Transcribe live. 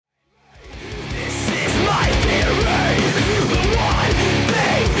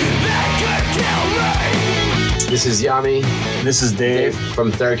This is Yami. This is Dave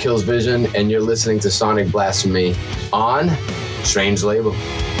from Third Kills Vision, and you're listening to Sonic Blasphemy on Strange Label.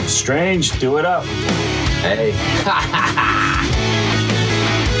 Strange, do it up. Hey.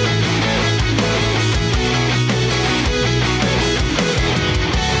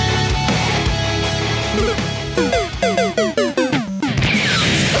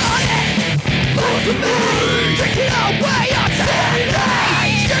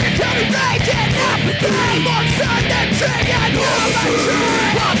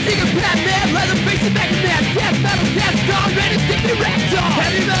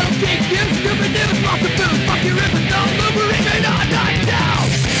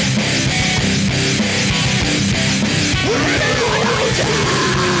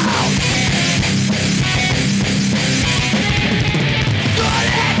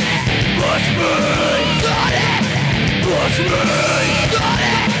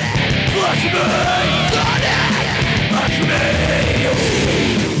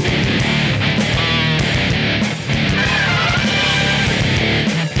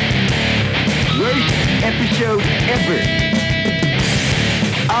 Worst episode ever.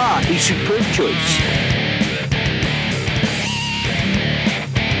 A superb choice.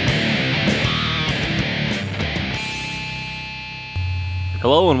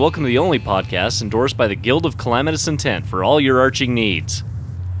 Hello and welcome to the only podcast endorsed by the Guild of Calamitous Intent for all your arching needs.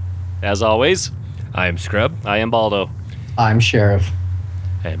 As always, I am Scrub. I am Baldo. I'm Sheriff.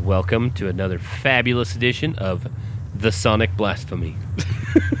 And welcome to another fabulous edition of The Sonic Blasphemy.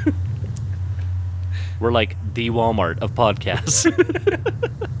 We're like the Walmart of podcasts.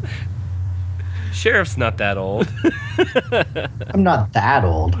 Sheriff's not that old. I'm not that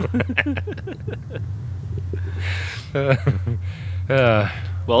old.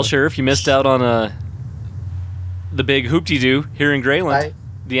 Well, Sheriff, you missed out on the big hoop-de-doo here in Grayland.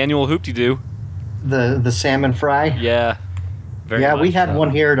 The annual hoop-de-doo. The salmon fry? Yeah. Yeah, we had one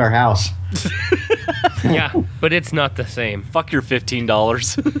here at our house. Yeah, but it's not the same. Fuck your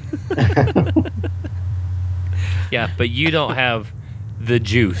 $15. Yeah, but you don't have the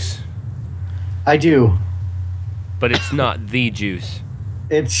juice. I do. But it's not the juice.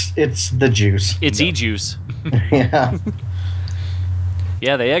 It's the juice. It's e-juice. Yeah.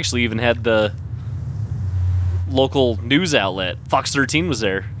 Yeah, they actually even had the local news outlet. Fox 13 was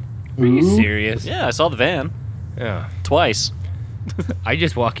there. Are you serious? Yeah, I saw the van. Yeah. Twice. I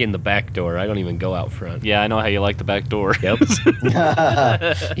just walk in the back door. I don't even go out front. Yeah, I know how you like the back door. Yep.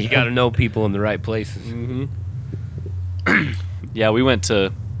 You got to know people in the right places. Mm-hmm. Yeah, we went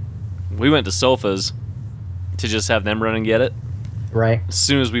to Sofa's to just have them run and get it. Right. As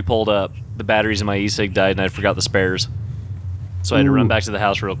soon as we pulled up, the batteries in my e-cig died and I forgot the spares. So I had to run back to the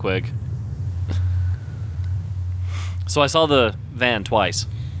house real quick. So I saw the van twice.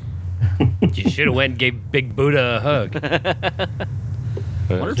 You should have went and gave Big Buddha a hug.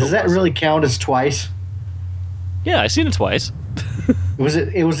 Does that really count as twice? Yeah, I seen it twice. Was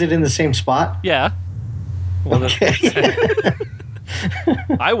it in the same spot? Yeah. Well, Okay.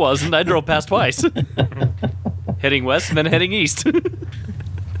 I wasn't. I drove past twice. Heading west and then heading east.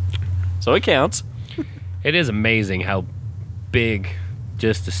 So it counts. it is amazing how big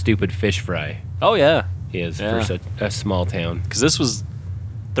just a stupid fish fry Oh, yeah. is Yeah. for such a small town. Because this was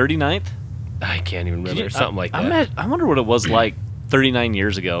 39th? I can't even remember. Something like that. I wonder what it was like 39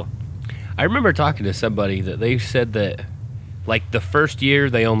 years ago. I remember talking to somebody that they said that, like, the first year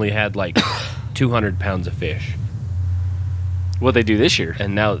they only had, like, 200 pounds of fish. What'd they do this year?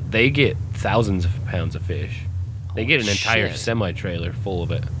 And now they get thousands of pounds of fish. They get an Holy entire shit. semi-trailer full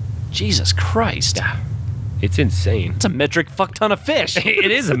of it. Jesus Christ. Yeah. It's insane. It's a metric fuck ton of fish. It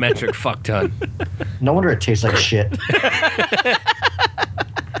is a metric fuck ton. No wonder it tastes like shit.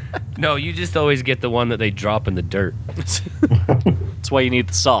 No, you just always get the one that they drop in the dirt. That's why you need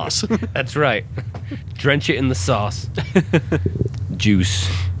the sauce. That's right. Drench it in the sauce. Juice.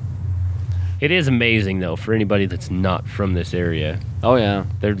 It is amazing, though, for anybody that's not from this area. Oh, yeah.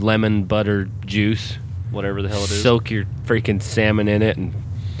 Their lemon butter juice. Whatever the hell it is. Soak your freaking salmon in it, and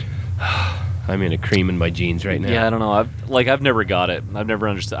I'm in a cream in my jeans right now. Yeah, I don't know. I've never got it. I've never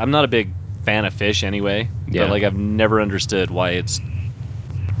understood. I'm not a big fan of fish anyway. Yeah. But, I've never understood why it's,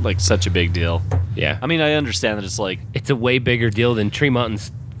 such a big deal. Yeah. I mean, I understand that it's It's a way bigger deal than Tree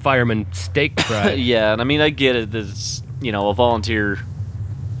Mountain's fireman steak fry. yeah, and I mean, I get it. That it's, a volunteer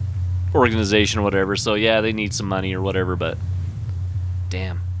organization or whatever. So, yeah, they need some money or whatever, but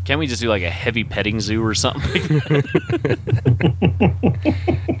damn. Can't we just do a heavy petting zoo or something?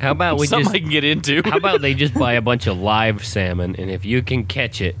 How about we something just I can get into? How about they just buy a bunch of live salmon, and if you can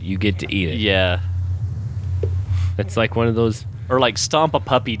catch it, you get to eat it. Yeah. It's like one of those. Or stomp a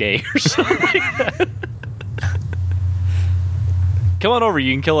puppy day or something. Come on over,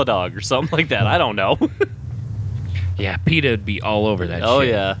 you can kill a dog or something like that. I don't know. Yeah, PETA would be all over that Oh,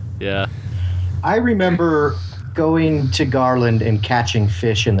 shit. yeah. I remember going to Garland and catching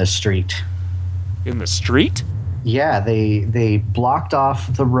fish in the street. In the street? Yeah, they blocked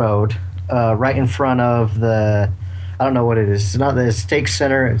off the road right in front of the, I don't know what it is. It's not the Stake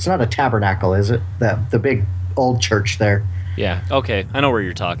Center. It's not a tabernacle, is it? The big old church there. Yeah. Okay, I know where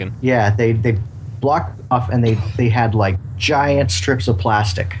you're talking. Yeah, they blocked off and they had like giant strips of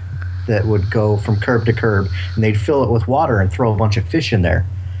plastic that would go from curb to curb, and they'd fill it with water and throw a bunch of fish in there.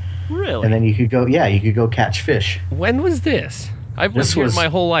 Really? And then you could go catch fish. When was this? I've lived This here was- my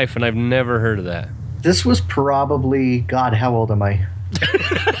whole life, and I've never heard of that. This was probably, God, how old am I?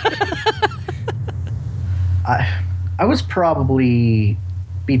 I was probably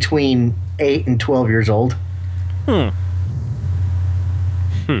between 8 and 12 years old. Now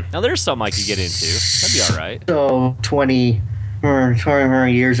there's something I could get into. That'd be all right. So 20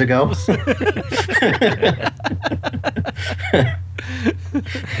 years ago.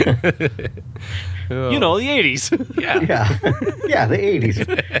 You know, the 80s. Yeah, the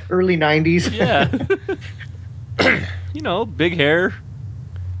 80s, early 90s. Yeah. You know, big hair.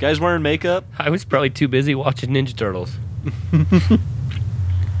 Guys wearing makeup. I was probably too busy watching Ninja Turtles.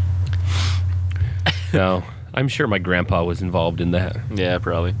 No, I'm sure my grandpa was involved in that. Yeah,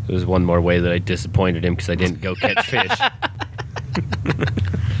 probably. It was one more way that I disappointed him because I didn't go catch fish.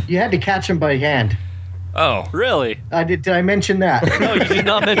 You had to catch them by hand. Oh, Really? Did I mention that? No, you did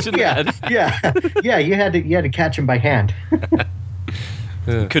not mention yeah, that. yeah. You had to catch them by hand.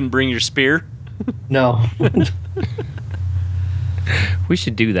 Couldn't bring your spear. No. we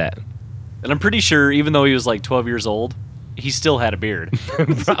should do that. And I'm pretty sure, even though he was like 12 years old, he still had a beard.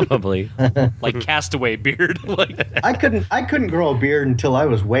 Probably. Like castaway beard. Like, I couldn't grow a beard until I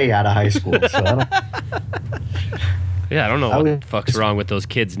was way out of high school. So I don't, Yeah, I don't know I what was- the fuck's wrong with those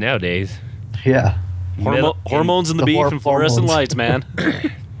kids nowadays. yeah. hormones in the The beef and fluorescent hormones. lights, man.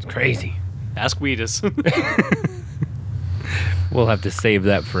 It's crazy. Ask Wheatus. We'll have to save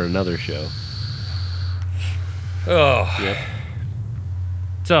that for another show. Oh. Yep.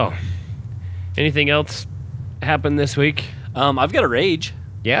 So, anything else happened this week? I've got a rage.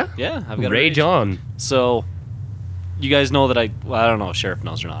 Yeah? Yeah, I've got Rage a rage. on. So, you guys know that I don't know if Sheriff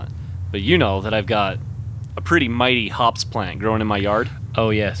knows or not, but you know that I've got a pretty mighty hops plant growing in my yard. Oh,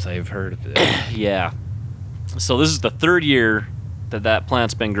 yes, I've heard of it. Yeah. So this is the third year that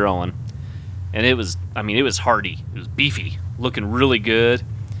plant's been growing, and it was hardy. It was beefy, looking really good.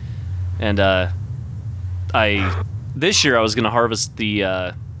 And this year I was gonna harvest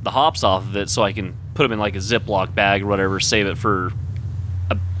the hops off of it so I can put them in like a Ziploc bag or whatever, save it for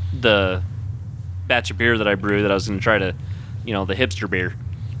the batch of beer that I brew that I was gonna try to, the hipster beer.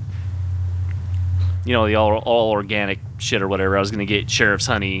 The all organic shit or whatever. I was gonna get Sheriff's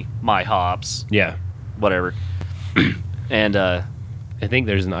Honey, my hops, Yeah. whatever. And I think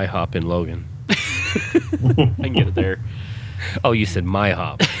there's an IHOP in Logan. I can get it there. Oh, you said my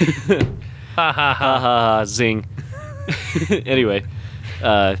hop. Ha ha Ha ha. ha ha, zing. Anyway,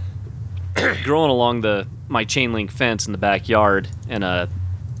 growing along my chain link fence in the backyard, and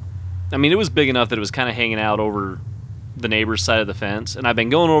it was big enough that it was kind of hanging out over the neighbor's side of the fence, and I've been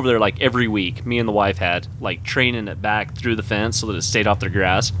going over there like every week. Me and the wife had like training it back through the fence so that it stayed off their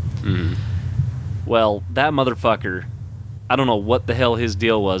grass. Mhm. Well, that motherfucker, I don't know what the hell his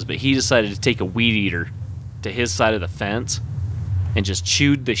deal was, but he decided to take a weed eater to his side of the fence and just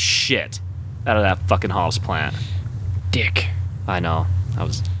chewed the shit out of that fucking hops plant. Dick. I know. I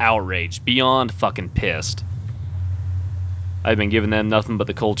was outraged, beyond fucking pissed. I've been giving them nothing but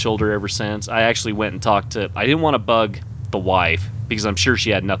the cold shoulder ever since. I actually went and talked to... I didn't want to bug the wife because I'm sure she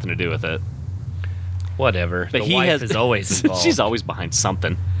had nothing to do with it. Whatever. But the wife is always involved. She's always behind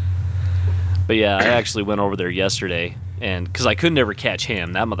something. But yeah, I actually went over there yesterday, and because I could never catch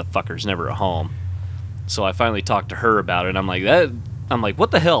him, that motherfucker's never at home. So I finally talked to her about it. And I'm like,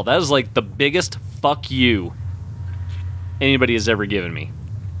 what the hell? That is like the biggest fuck you anybody has ever given me,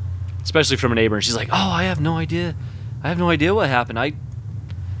 especially from a neighbor. And she's like, oh, I have no idea what happened.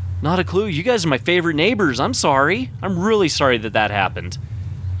 Not a clue. You guys are my favorite neighbors. I'm sorry. I'm really sorry that happened.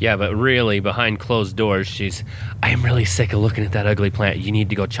 Yeah, but really, behind closed doors, I am really sick of looking at that ugly plant. You need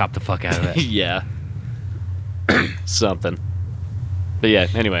to go chop the fuck out of it. Yeah. Something. But yeah,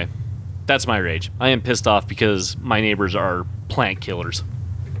 anyway, that's my rage. I am pissed off because my neighbors are plant killers.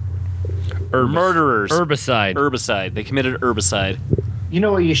 Murderers. Herbicide. Herbicide. They committed herbicide. You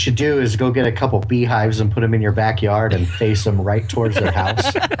know what you should do is go get a couple beehives and put them in your backyard and face them right towards their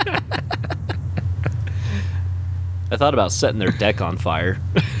house. I thought about setting their deck on fire.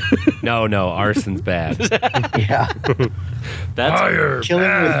 No, arson's bad. Yeah. That's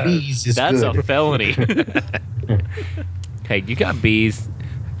Killing with bees is that's good. a felony. Hey, you got bees.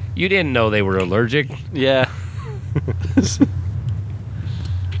 You didn't know they were allergic. Yeah.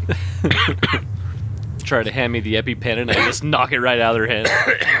 Try to hand me the EpiPen and I just knock it right out of their hand.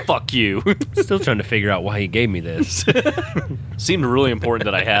 Fuck you. Still trying to figure out why you gave me this. Seemed really important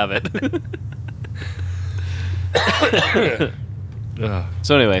that I have it. Ugh,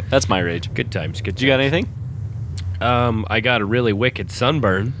 So anyway, that's my rage. good times. Good. You got anything? I got a really wicked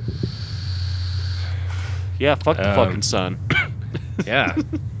sunburn. Yeah, fuck the fucking sun. Yeah.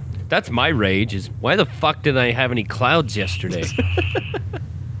 That's my rage, is why the fuck didn't I have any clouds yesterday?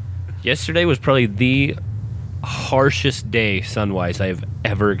 Yesterday was probably the harshest day sun-wise I have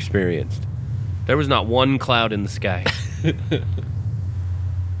ever experienced. There was not one cloud in the sky.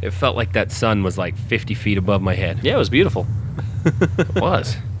 It felt like that sun was like 50 feet above my head. Yeah, it was beautiful. It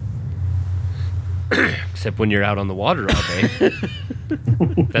was. Except when you're out on the water all day.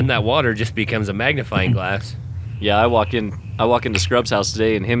 Then that water just becomes a magnifying glass. Yeah, I walk into Scrub's house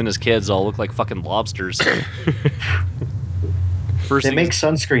today and him and his kids all look like fucking lobsters. First They thing, make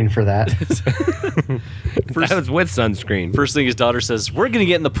sunscreen for that. That was with sunscreen. first thing his daughter says, "We're gonna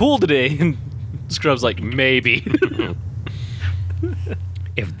get in the pool today," and Scrub's like, "Maybe."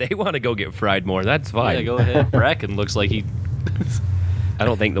 If they want to go get fried more, that's fine. Yeah, go ahead. Bracken looks like he. I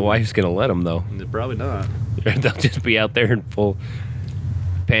don't think the wife's going to let them, though. Probably not. They'll just be out there in full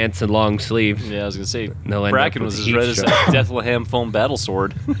pants and long sleeves. Yeah, I was gonna say They'll end Bracken up was with as heat red as stroke. a Bethlehem foam battle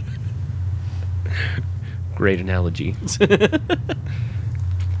sword. Great analogy.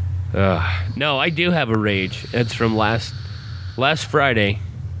 No, I do have a rage. It's from last Friday.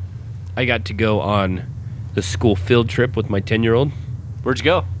 I got to go on the school field trip with my 10-year-old Where'd you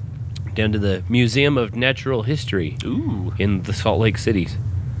go? down to the Museum of Natural History Ooh, in the Salt Lake Cities.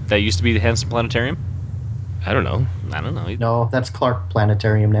 that used to be the Henson Planetarium. I don't know. I don't know. No, that's Clark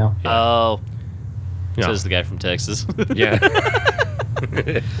Planetarium now. Oh, Yeah. says the guy from Texas. Yeah.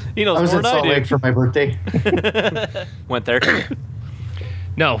 He knows I was more in than Salt I Lake do. for my birthday. Went there.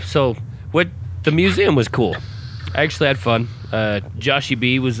 No, so what the museum was cool. I actually had fun. Joshy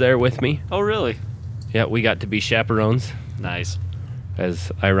B was there with me. Oh, really? Yeah, we got to be chaperones, Nice.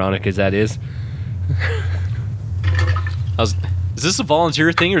 as ironic as that is. Is this a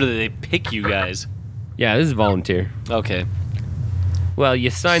volunteer thing, or do they pick you guys? Yeah, this is volunteer. Okay. Well, you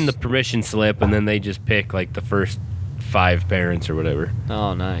sign the permission slip, and then they just pick like the first 5 parents or whatever.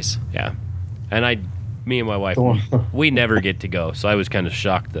 Oh, nice. Yeah, and me and my wife, Oh. we never get to go, so I was kind of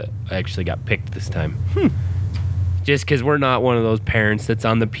shocked that I actually got picked this time. Just because we're not one of those parents that's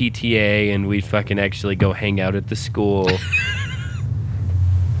on the PTA and we fucking actually go hang out at the school.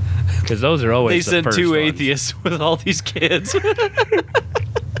 Because those are always They the sent first two ones. atheists with all these kids.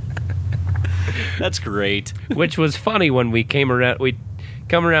 That's great. Which was funny when we came around. We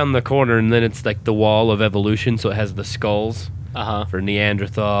come around the corner and then it's like the wall of evolution, so it has the skulls Uh-huh. for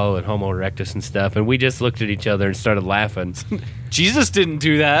Neanderthal and Homo erectus and stuff. And we just looked at each other and started laughing. Jesus didn't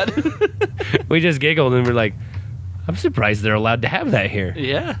do that. We just giggled and we're like, I'm surprised they're allowed to have that here.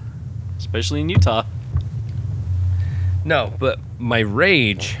 Yeah. Especially in Utah. No, but my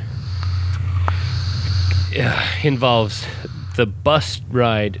rage involves the bus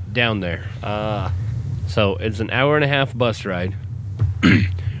ride down there. So it's an hour and a half bus ride.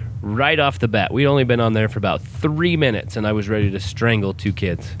 Right off the bat, we'd only been on there for about 3 minutes, and I was ready to strangle 2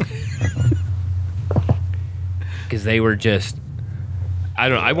 kids. Because they were just, I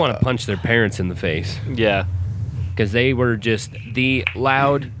don't know, I want to punch their parents in the face. Yeah. Because they were just the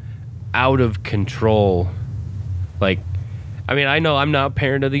loud, out of control. Like, I mean, I know I'm not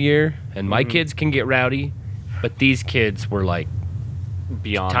parent of the year, and my kids can get rowdy, but these kids were like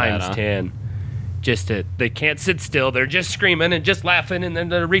Beyond times that, huh? 10. They can't sit still. They're just screaming and just laughing, and then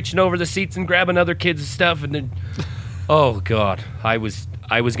they're reaching over the seats and grabbing other kids' stuff, and then, oh God, I was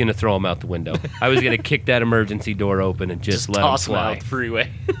gonna throw them out the window. I was gonna kick that emergency door open and just let them Toss them fly. out the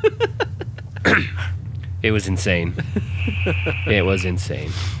freeway. It was insane. It was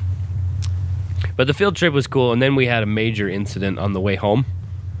insane. But the field trip was cool, and then we had a major incident on the way home.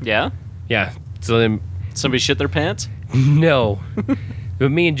 Yeah? Yeah. So then, Somebody shit their pants? no. But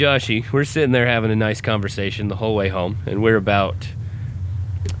me and Joshy, we're sitting there having a nice conversation the whole way home, and we're about,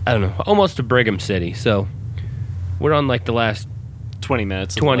 I don't know, almost to Brigham City. So we're on like the last 20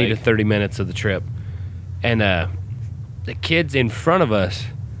 minutes. 20 to 30 minutes of the trip. And the kids in front of us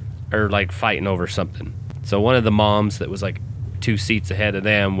are like fighting over something. So one of the moms that was like 2 seats ahead of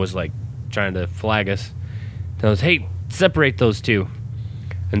them was like trying to flag us. Tells us, hey, separate those 2.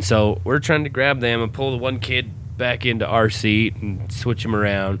 And so we're trying to grab them and pull the one kid back into our seat and switch him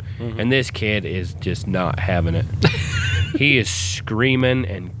around. And this kid is just not having it. He is screaming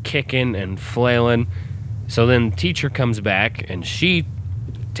and kicking and flailing. So then teacher comes back and she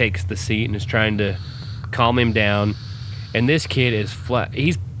takes the seat and is trying to calm him down. And this kid is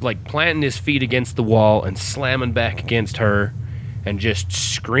he's like planting his feet against the wall and slamming back against her and just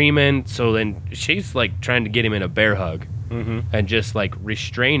screaming. So then she's like trying to get him in a bear hug and just like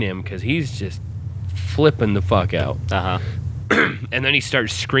restrain him because he's just flipping the fuck out. And then he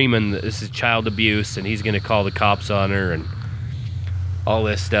starts screaming that this is child abuse and he's going to call the cops on her and all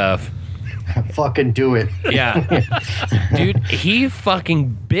this stuff. Fucking do it. Yeah. Dude, he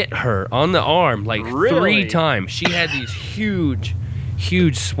fucking bit her on the arm like Really? 3 times. She had these huge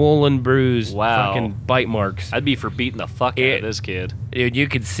swollen bruised fucking bite marks. I'd be for beating the fuck out of this kid. Dude, you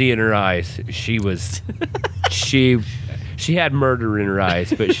could see in her eyes. She was she had murder in her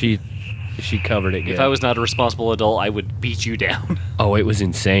eyes, but she covered it good. If I was not a responsible adult, I would beat you down. Oh, it was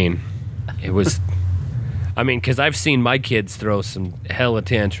insane. It was I mean, because I've seen my kids throw some hella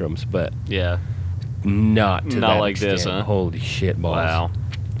tantrums, but Yeah. not to that like this, extent. huh? Holy shit balls. Wow.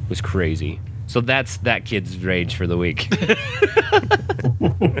 It was crazy. So that's that kid's rage for the week.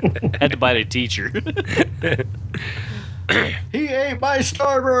 Had to bite a teacher. He ate my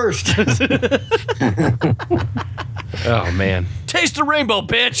Starburst. Oh, man. Taste the rainbow,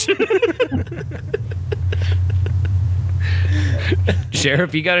 bitch!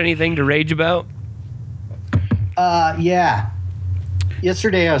 Sheriff, you got anything to rage about? Yeah.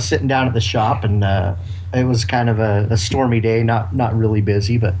 Yesterday I was sitting down at the shop and it was kind of a stormy day, not really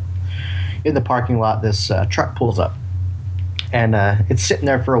busy, but in the parking lot this truck pulls up. And it's sitting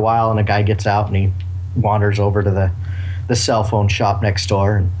there for a while and a guy gets out and he wanders over to the cell phone shop next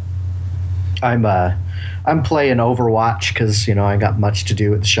door. And I'm playing Overwatch because, you know, I got much to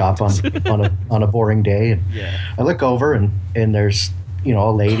do at the shop on a boring day. And I look over and there's, you know,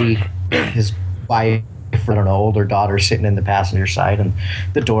 a lady, his wife, I don't know, older daughter sitting in the passenger side, and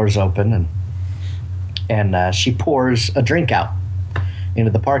the door's open, and she pours a drink out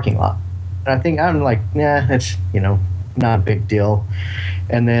into the parking lot. And I'm like, nah, it's, you know, not a big deal.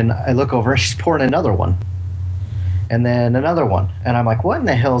 And then I look over, she's pouring another one, and then another one, and I'm like, what in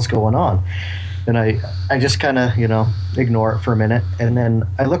the hell's going on? And I just kind of, you know, ignore it for a minute, and then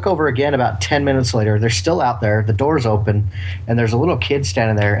I look over again about 10 minutes later. They're still out there, the door's open, and there's a little kid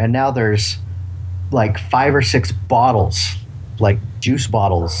standing there, and now there's like 5 or 6 bottles, like juice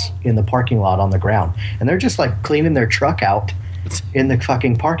bottles, in the parking lot on the ground, and they're just like cleaning their truck out in the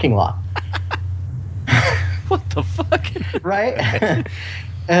fucking parking lot. What the fuck? Right?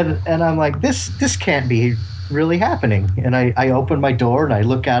 and I'm like, this can't be really happening. And I open my door and I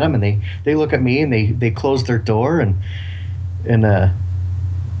look at them, and they look at me and they close their door, and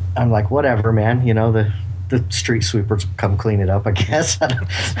I'm like, whatever, man, you know, the street sweepers come clean it up, I guess. I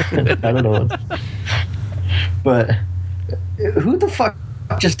don't know. But who the fuck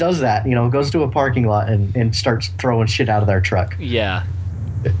just does that? You know, goes to a parking lot and starts throwing shit out of their truck. Yeah.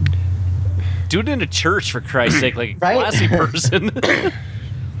 Do it in a church, for Christ's sake, like a Right? classy person.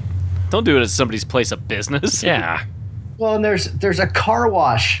 Don't do it at somebody's place of business. Yeah. Well, and there's a car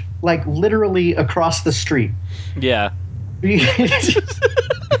wash like literally across the street. Yeah.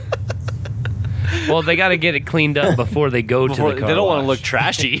 Well, they got to get it cleaned up before they go to the car They don't want to wash. look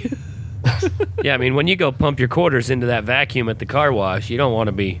trashy. Yeah, I mean, when you go pump your quarters into that vacuum at the car wash, you don't want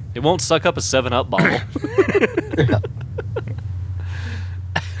to be... It won't suck up a 7-Up bottle.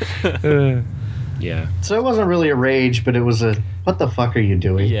 Yeah. So it wasn't really a rage, but it was a, what the fuck are you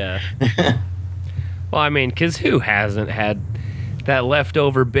doing? Yeah. Well, I mean, because who hasn't had that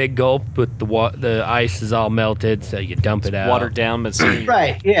leftover big gulp with the ice is all melted, so you dump it out. Watered down, but sitting,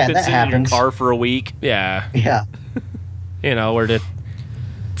 Right, yeah, been that sitting in your happens. car for a week. Yeah. Yeah. You know, or to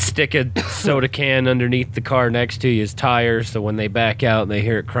stick a soda can underneath the car next to you's tire, so when they back out and they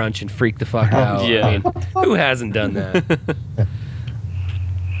hear it crunch and freak the fuck out. Yeah. I mean, who hasn't done that?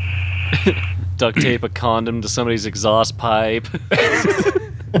 Duct tape a condom to somebody's exhaust pipe.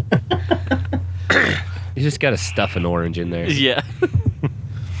 You just got to stuff an orange in there. Yeah.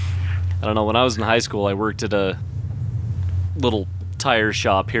 I don't know. When I was in high school, I worked at a little tire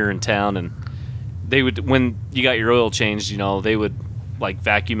shop here in town, and they would, when you got your oil changed, you know, they would like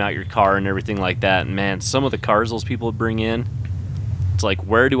vacuum out your car and everything like that. And man, some of the cars those people would bring in, it's like,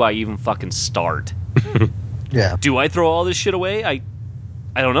 where do I even fucking start? Yeah. Do I throw all this shit away? I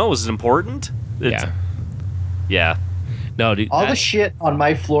don't know. Is it important? Yeah. Yeah. No, dude. All the shit on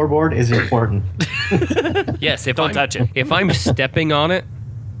my floorboard is important. Yes, if Don't I'm, touch it. If I'm stepping on it,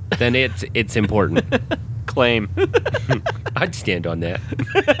 then it's important. Claim. I'd stand on that.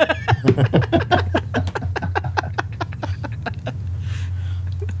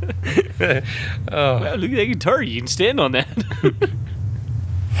 Wow, look at that guitar. You can stand on that.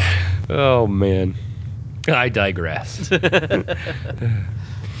 Oh man, I digress. Dude,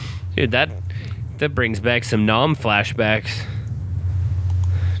 that brings back some Nom flashbacks.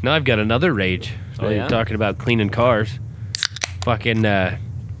 Now I've got another rage. Oh, yeah? Talking about cleaning cars. Fucking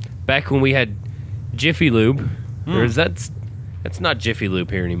back when we had Jiffy Lube, or is that's not Jiffy Lube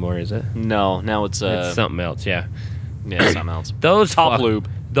here anymore, is it? No, now it's It's something else. Yeah, something else. those Top lube.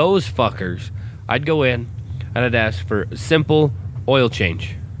 Those fuckers. I'd go in and I'd ask for a simple oil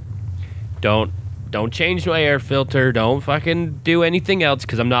change. Don't change my air filter. Don't fucking do anything else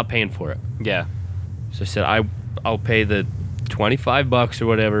because I'm not paying for it. Yeah. So I said I'll pay the $25 or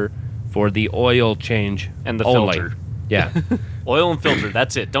whatever for the oil change And the only. filter. Yeah. Oil and filter.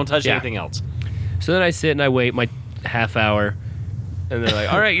 That's it. Don't touch Yeah. anything else. So then I sit and I wait my half hour, and they're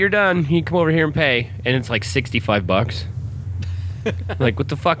like, "All right, you're done. You can come over here and pay." And it's like $65. Like, what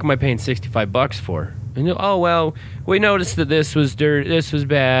the fuck am I paying $65 for? And oh well, we noticed that this was dirt, this was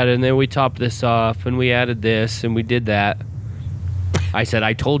bad, and then we topped this off, and we added this, and we did that. I said,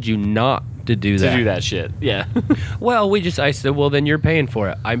 I told you not to do that. To do that shit. Yeah. Well, I said, well, then you're paying for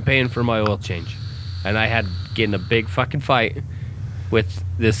it. I'm paying for my oil change. And I had getting a big fucking fight with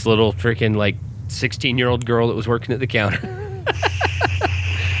this little freaking, like, 16-year-old girl that was working at the counter.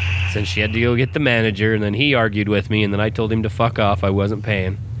 Since she had to go get the manager, and then he argued with me, and then I told him to fuck off. I wasn't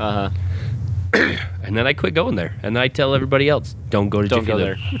paying. Uh-huh. And then I quit going there. And then I tell everybody else, don't go to Don't Jiffy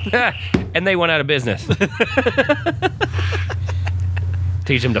go Lube. And they went out of business.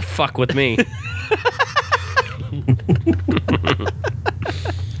 Teach them to fuck with me.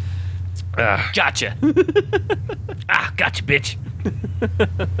 Gotcha. Gotcha, bitch.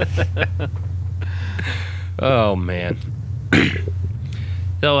 Oh, man.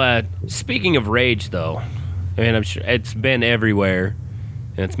 So, speaking of rage, though, I mean, I'm sure it's been everywhere,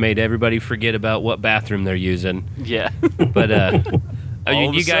 and it's made everybody forget about what bathroom they're using. Yeah. But All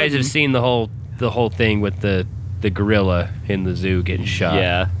of you a guys have sudden- seen the whole thing with the gorilla in the zoo getting shot.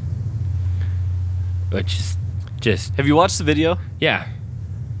 Yeah. Which is just Have you watched the video? yeah.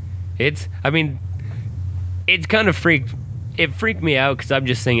 It's kind of freaked. It freaked me out because I'm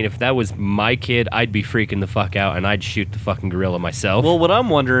just thinking if that was my kid, I'd be freaking the fuck out and I'd shoot the fucking gorilla myself. Well, what I'm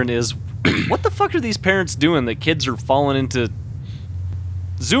wondering is, what the fuck are these parents doing that kids are falling into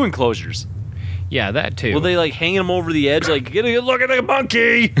zoo enclosures? yeah, that too. Were they like hanging them over the edge, like, get a good look at the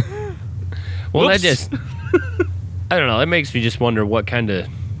monkey? Well, that Whoops. just I don't know. That makes me just wonder what kind of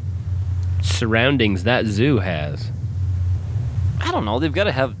surroundings that zoo has. I don't know. They've got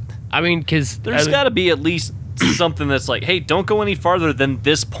to have. I mean, because There's got to be at least something that's like, hey, don't go any farther than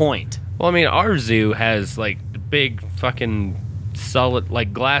this point. Well, I mean, our zoo has like big fucking solid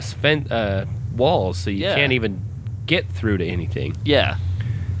like glass walls, so you Yeah. can't even get through to anything. Yeah.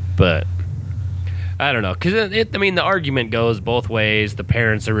 But I don't know, because I mean, the argument goes both ways. The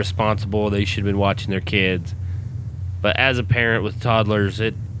parents are responsible; they should have been watching their kids. But as a parent with toddlers,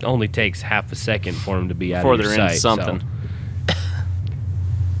 it only takes half a second for them to be out Before of your they're into sight. something. So.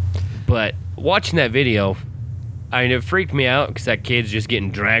 But watching that video, I mean, it freaked me out because that kid's just getting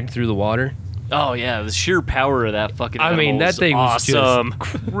dragged through the water. Oh yeah, the sheer power of that fucking. I mean, animal that is thing awesome. was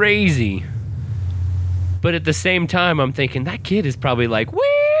just crazy. But at the same time, I'm thinking that kid is probably like,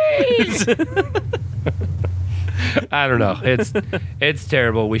 wait. I don't know. It's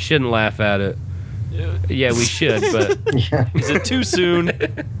terrible. We shouldn't laugh at it. Yeah, we should, but Is it too soon?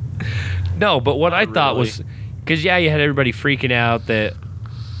 no. But what I thought really. was, because you had everybody freaking out that,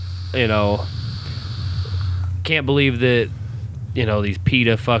 can't believe that, these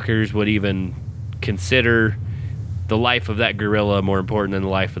PETA fuckers would even consider the life of that gorilla more important than the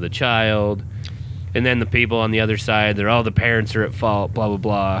life of the child. And then the people on the other side, they're all the parents are at fault, blah, blah,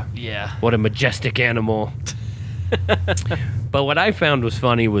 blah. Yeah. What a majestic animal. But what I found was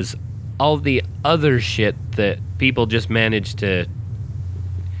funny was all the other shit that people just managed to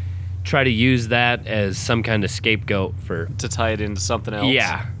try to use that as some kind of scapegoat for. To tie it into something else.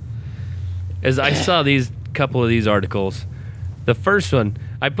 Yeah. As I saw these couple of these articles, the first one,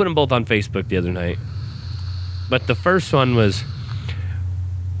 I put them both on Facebook the other night. But the first one was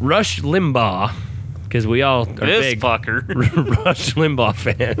Rush Limbaugh, because we all are This big fucker. Rush Limbaugh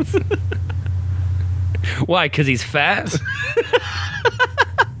fans. Why? Because he's fat?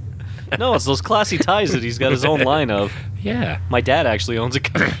 No, it's those classy ties that he's got his own line of. Yeah. My dad actually owns a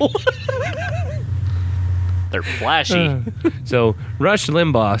couple. They're flashy. So Rush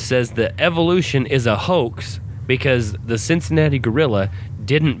Limbaugh says that evolution is a hoax because the Cincinnati gorilla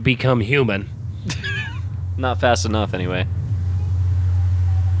didn't become human. Not fast enough, anyway.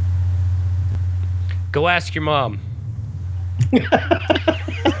 Go ask your mom.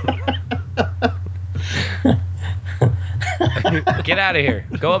 Get out of here.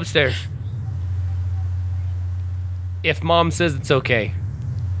 Go upstairs. If Mom says it's okay,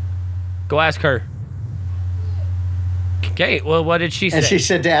 go ask her. Okay, well, what did she say? And she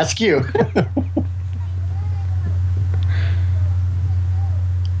said to ask you.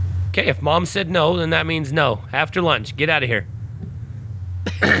 Okay, if Mom said no, then that means no. After lunch, get out of here.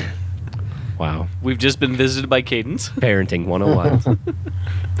 Wow. We've just been visited by Cadence. Parenting 101.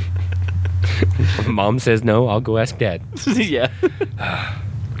 Mom says no, I'll go ask Dad. Yeah.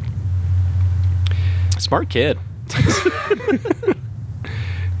 Smart kid.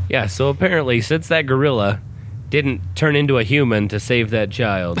 Yeah, so apparently, since that gorilla didn't turn into a human to save that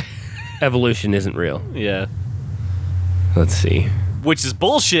child, evolution isn't real. Yeah. Let's see. Which is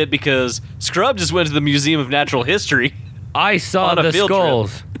bullshit because Scrub just went to the Museum of Natural History. I saw On a the field trip.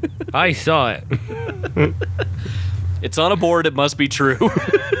 skulls. I saw it. It's on a board. It must be true.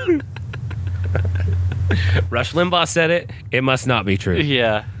 Rush Limbaugh said it. It must not be true.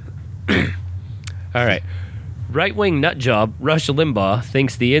 Yeah. All right. Right-wing nutjob Rush Limbaugh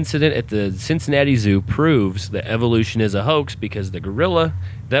thinks the incident at the Cincinnati Zoo proves that evolution is a hoax because the gorilla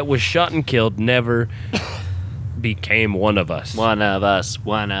that was shot and killed never became one of us. One of us.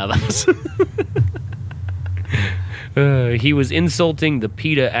 One of us. He was insulting the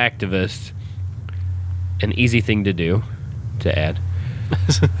PETA activist, an easy thing to do, to add,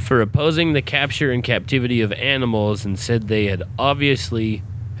 for opposing the capture and captivity of animals and said they had obviously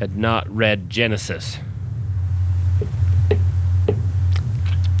had not read Genesis.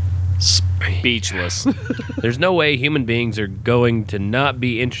 Speechless. There's no way human beings are going to not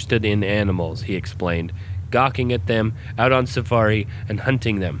be interested in animals, he explained, gawking at them out on safari and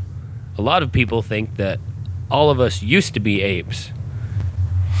hunting them. A lot of people think that all of us used to be apes.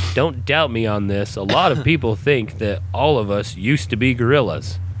 Don't doubt me on this. A lot of people think that all of us used to be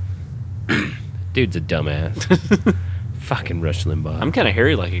gorillas. Dude's a dumbass. Fucking Rush Limbaugh. I'm kind of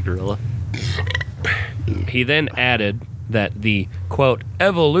hairy like a gorilla. He then added that the, quote,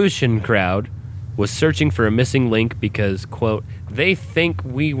 evolution crowd was searching for a missing link because, quote, they think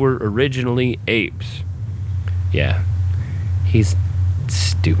we were originally apes. Yeah. He's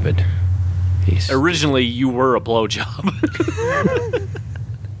stupid. Originally, you were a blowjob.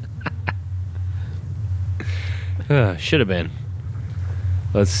 Should have been.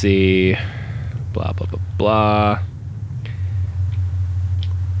 Let's see. Blah, blah, blah, blah.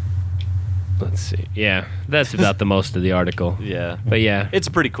 Let's see. Yeah, that's about the most of the article. Yeah. But yeah, It's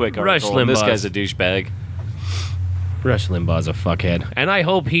a pretty quick Rush article. And this Limbaugh's- guy's a douchebag. Rush Limbaugh's a fuckhead. And I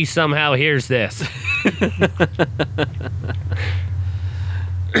hope he somehow hears this.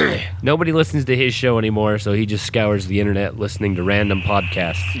 Nobody listens to his show anymore, so he just scours the internet listening to random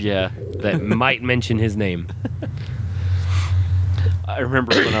podcasts Yeah. that might mention his name. I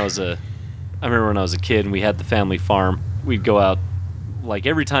remember when I was a kid and we had the family farm. We'd go out, like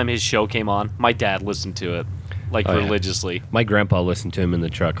every time his show came on, my dad listened to it, like Oh, yeah. religiously. My grandpa listened to him in the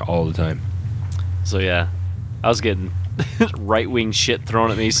truck all the time. So yeah, I was getting right-wing shit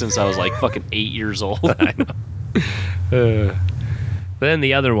thrown at me since I was like fucking 8 years old. But then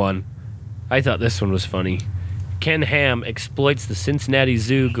the other one, I thought this one was funny. Ken Ham exploits the Cincinnati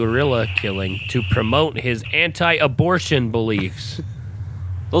Zoo gorilla killing to promote his anti-abortion beliefs.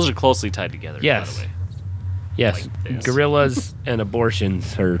 Those are closely tied together. Yes. By the way. Yes, Like this. gorillas and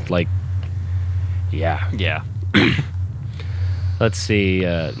abortions are like, yeah. Yeah. Let's see.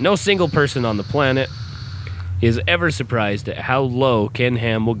 No single person on the planet is ever surprised at how low Ken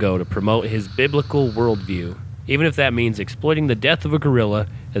Ham will go to promote his biblical worldview, even if that means exploiting the death of a gorilla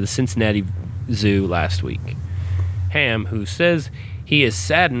at the Cincinnati Zoo last week. Ham, who says he is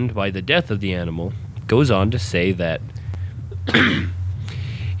saddened by the death of the animal, goes on to say that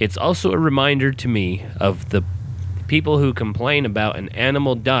it's also a reminder to me of the people who complain about an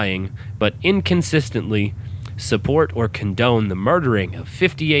animal dying but inconsistently support or condone the murdering of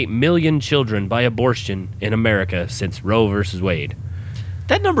 58 million children by abortion in America since Roe versus Wade.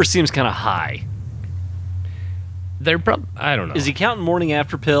 That number seems kind of high. They're I don't know. Is he counting morning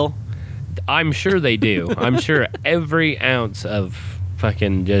after pill? I'm sure they do. I'm sure every ounce of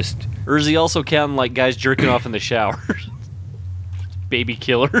fucking just Or is he also counting like guys jerking off in the shower? Baby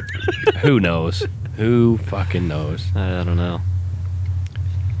killer. who knows? Who fucking knows? I don't know.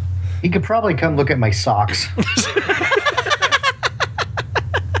 He could probably come look at my socks.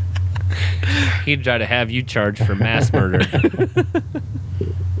 He'd try to have you charged for mass murder.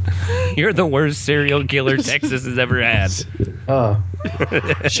 You're the worst serial killer Texas has ever had. Oh,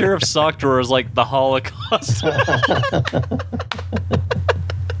 Sheriff's sock drawer is like the Holocaust.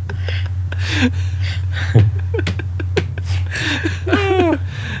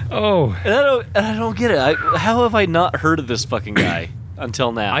 Oh, And I don't get it. How have I not heard of this fucking guy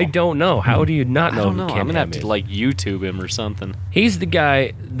until now? I don't know. How do you not I know don't who know. Ken I'm gonna Ham have to is? like YouTube him or something. He's the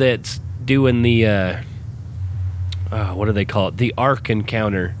guy that's doing the what do they call it? The Ark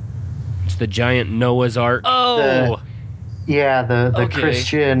encounter. It's the giant Noah's Ark. Oh, Yeah, the Okay.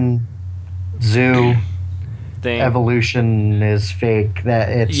 Christian zoo thing. evolution is fake. That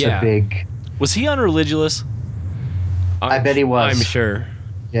it's Yeah. a big. Was he on Religious? I bet he was. I'm sure.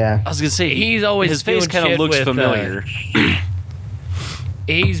 Yeah. I was gonna say He's always his face doing kind of shit looks with, familiar.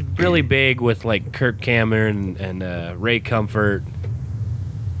 He's really big with like Kirk Cameron and Ray Comfort.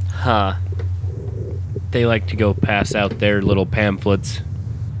 Huh? They like to go pass out their little pamphlets.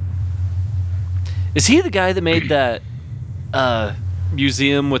 Is he the guy that made that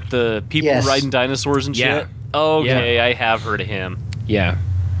museum with the people Yes. riding dinosaurs and Yeah. shit? Okay, I have heard of him. Yeah.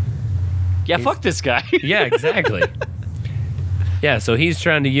 Yeah, fuck this guy. Yeah, exactly. Yeah, so he's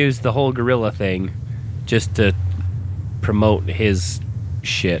trying to use the whole gorilla thing just to promote his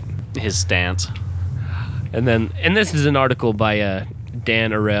shit. His stance. And this is an article by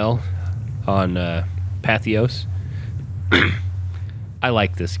Dan Arell on Pathos. I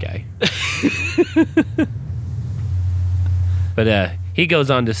like this guy. But he goes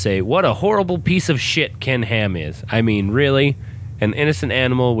on to say, what a horrible piece of shit Ken Ham is. I mean, really? An innocent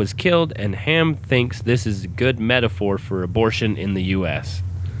animal was killed, and Ham thinks this is a good metaphor for abortion in the U.S.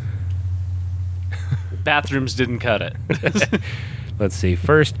 Bathrooms didn't cut it. Let's see.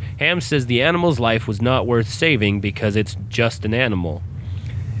 First, Ham says the animal's life was not worth saving because it's just an animal.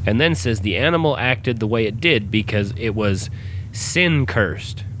 And then says the animal acted the way it did because it was sin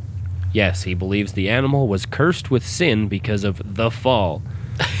cursed. Yes, he believes the animal was cursed with sin because of the fall.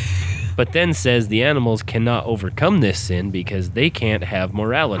 But then says the animals cannot overcome this sin because they can't have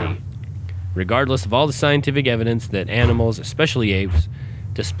morality. Regardless of all the scientific evidence that animals, especially apes,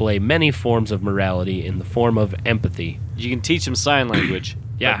 display many forms of morality in the form of empathy. You can teach him sign language,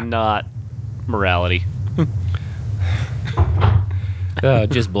 Yeah. but not morality.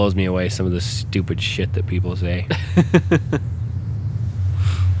 It just blows me away, some of the stupid shit that people say.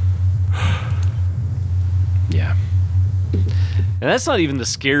 Yeah. And that's not even the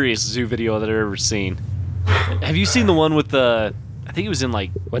scariest zoo video that I've ever seen. Have you seen the one with the... I think it was in like...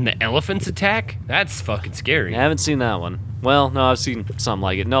 When the elephants attack? That's fucking scary. I haven't seen that one. Well, no, I've seen something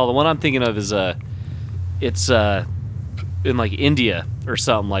like it. No, the one I'm thinking of is it's in like India or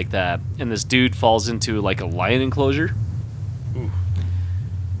something like that, and this dude falls into like a lion enclosure.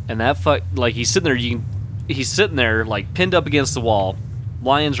 And that like he's sitting there. He's sitting there like pinned up against the wall.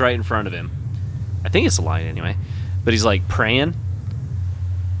 Lion's right in front of him. I think it's a lion anyway, but he's like praying,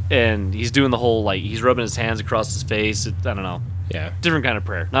 and he's doing the whole like he's rubbing his hands across his face. I don't know. Yeah. Different kind of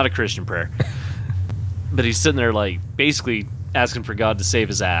prayer, not a Christian prayer. But he's sitting there like basically asking for God to save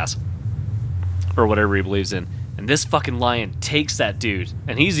his ass or whatever he believes in. And this fucking lion takes that dude,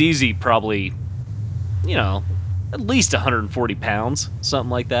 and he's easy probably, you know, at least 140 pounds, something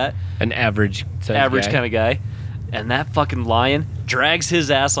like that. An average Kind of guy. And that fucking lion drags his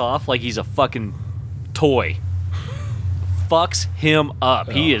ass off like he's a fucking toy. Fucks him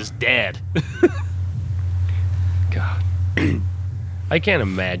up. He is dead. God. I can't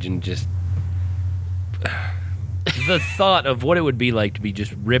imagine just the thought of what it would be like to be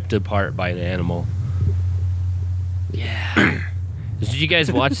just ripped apart by an animal. Yeah. Did you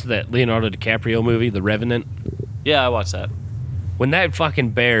guys watch that Leonardo DiCaprio movie, The Revenant? Yeah, I watched that. When that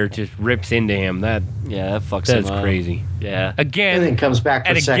fucking bear just rips into him, Yeah, that fucks him that's up. crazy. Yeah. Again, Everything comes back for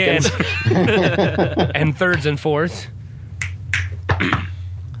and again, seconds. and thirds and fourths.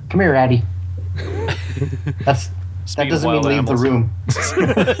 Come here, Addy. That Speaking doesn't of mean wild leave animals. the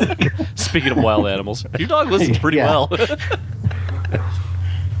room. Speaking of wild animals, your dog listens pretty Yeah. well.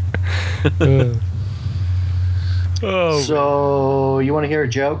 Oh, So you want to hear a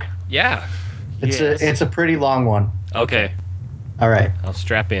joke? yeah. It's a pretty long one. Okay, All right. I'll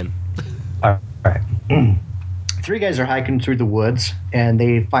strap in. All right. Three guys are hiking through the woods and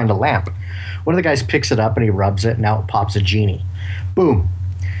they find a lamp. One of the guys picks it up and he rubs it and out pops a genie. Boom.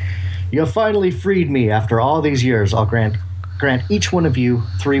 You have finally freed me after all these years. I'll grant each one of you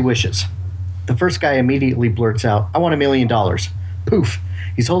 3 wishes. The first guy immediately blurts out, I want $1 million. Poof.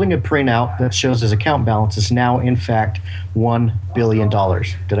 He's holding a printout that shows his account balance is now, in fact, $1 billion.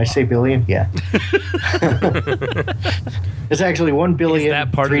 Did I say billion? Yeah. It's actually $1 Is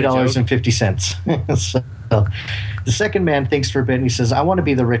that part of the joke? $3.50. So the second man thinks for a bit and he says, I want to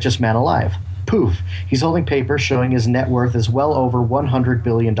be the richest man alive. Poof. He's holding paper showing his net worth is well over $100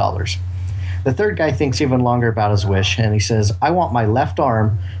 billion. The third guy thinks even longer about his wish and he says, I want my left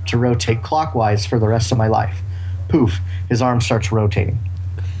arm to rotate clockwise for the rest of my life. Poof. His arm starts rotating.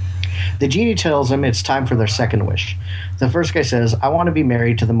 The genie tells him it's time for their second wish. The first guy says, I want to be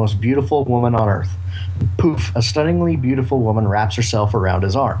married to the most beautiful woman on earth. Poof, a stunningly beautiful woman wraps herself around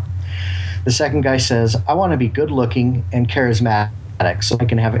his arm. The second guy says, I want to be good looking and charismatic so I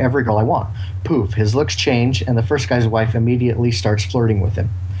can have every girl I want. Poof, his looks change, and the first guy's wife immediately starts flirting with him.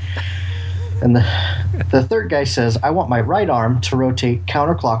 And the third guy says, I want my right arm to rotate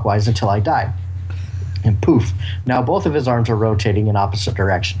counterclockwise until I die. And poof, now both of his arms are rotating in opposite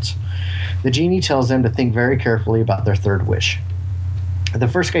directions. The genie tells them to think very carefully about their third wish. The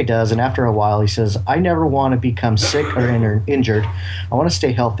first guy does, and after a while he says, I never want to become sick or injured. I want to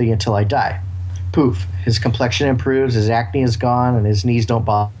stay healthy until I die. Poof, his complexion improves, his acne is gone, and his knees don't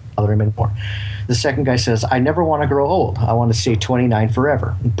bother him anymore. The second guy says, I never want to grow old. I want to stay 29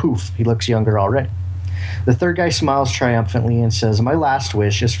 forever. And poof, he looks younger already. The third guy smiles triumphantly and says, my last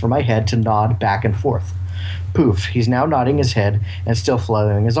wish is for my head to nod back and forth. Poof, he's now nodding his head and still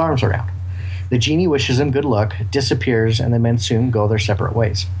flailing his arms around. The genie wishes him good luck, disappears, and the men soon go their separate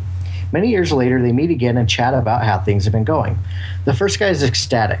ways. Many years later, they meet again and chat about how things have been going. The first guy is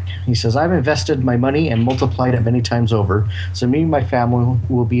ecstatic. He says, I've invested my money and multiplied it many times over, so me and my family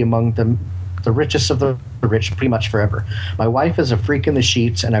will be among the richest of the rich pretty much forever. My wife is a freak in the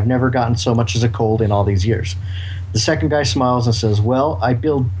sheets, and I've never gotten so much as a cold in all these years. The second guy smiles and says, well, I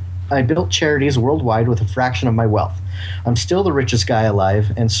built charities worldwide with a fraction of my wealth. I'm still the richest guy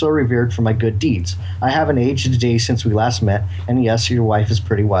alive and so revered for my good deeds. I haven't aged a day since we last met, and yes, your wife is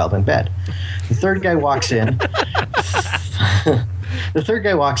pretty wild in bed. The third guy walks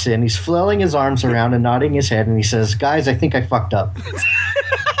in. He's flailing his arms around and nodding his head, and he says, guys, I think I fucked up.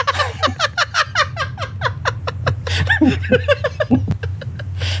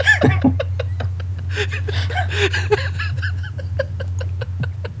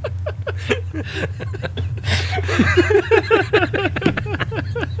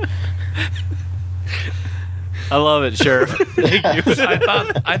 I love it, Sheriff. Thank you.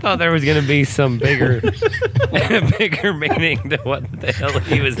 I thought there was gonna be some bigger meaning to what the hell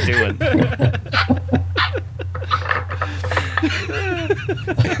he was doing.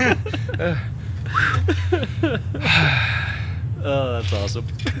 Oh, that's awesome.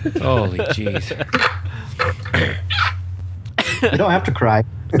 Holy jeez. You don't have to cry.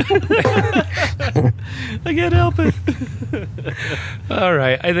 I can't help it. All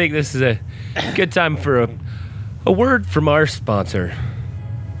right, I think this is a good time for a word from our sponsor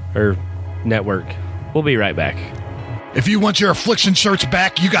or network. We'll be right back. If you want your affliction shirts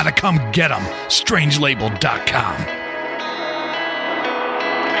back, you gotta come get them. Strangelabel.com.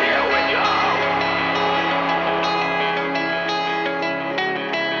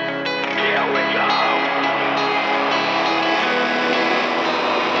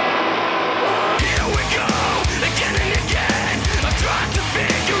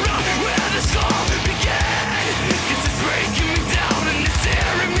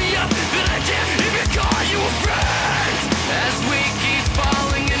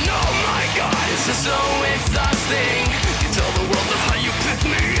 So exhausting. You tell the world of how you pick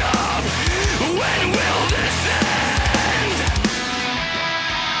me up. When will this end?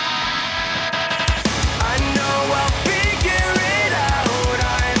 I know I'll figure it out.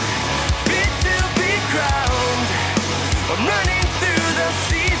 I'm fit to be crowned. I'm running through the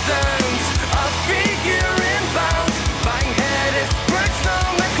seasons of figure and bound. My head is perched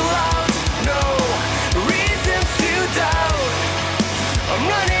on the clouds. No reasons to doubt. I'm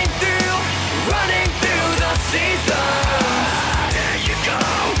running through the seasons. There you go,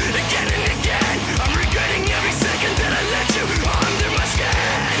 again and again. I'm regretting every second that I let you under my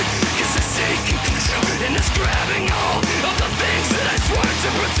skin. Cause it's taking control and it's grabbing all of the things that I swore to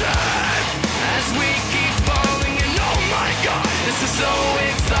protect. As we keep falling and oh my god, this is so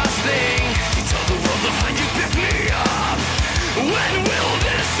exhausting. You tell the world of how you pick me up. When will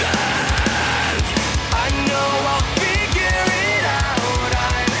this end? I know I'll figure it out.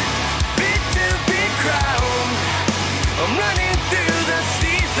 I'm fit to be crowned. I'm running through the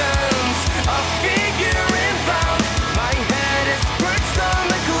seasons of figure and bound. My head is perched on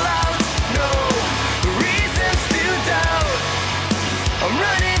the clouds. No reasons to doubt. I'm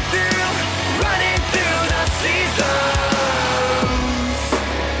running through the seasons.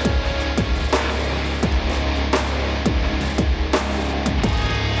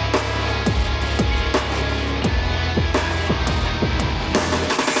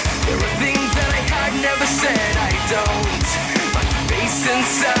 There are things that I had never said I don't. My face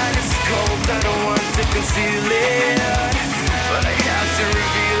inside is cold, I don't want to conceal it, but I have to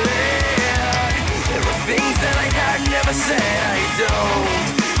reveal it. There are things that I had never said I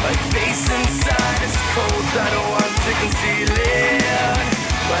don't. My face inside is cold, I don't want to conceal it,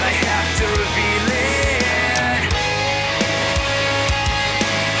 but I have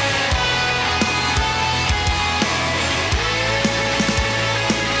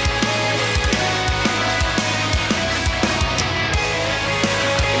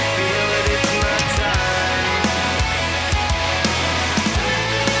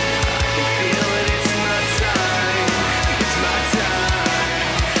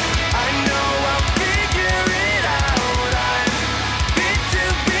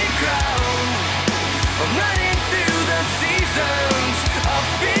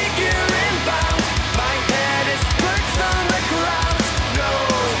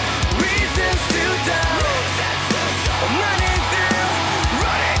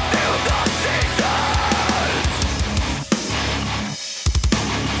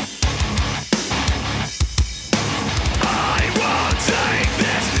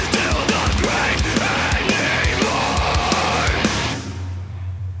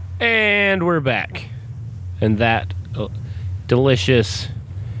And we're back. And that delicious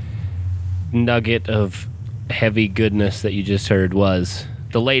nugget of heavy goodness that you just heard was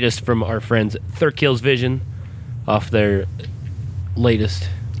the latest from our friends Thirkill's Vision off their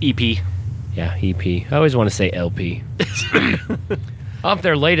latest EP. Yeah, EP. I always want to say LP. Off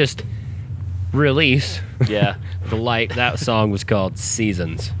their latest release. Yeah. That song was called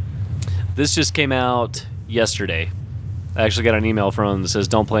Seasons. This just came out yesterday. I actually got an email from them that says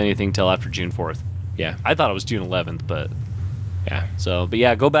don't play anything till after June 4th. Yeah. I thought it was June 11th, but Yeah. so, but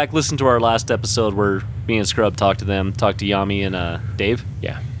yeah, go back, listen to our last episode where me and Scrub talked to them, talked to Yami and Dave.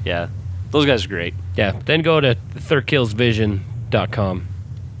 Yeah. Yeah. Those guys are great. Yeah. Then go to thirkillsvision.com.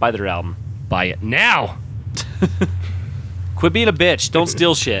 Buy their album. Buy it now. Quit being a bitch. Don't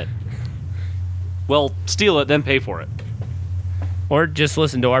steal shit. Well, steal it, then pay for it. Or just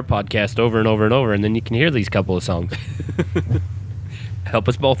listen to our podcast over and over and over, and then you can hear these couple of songs. Help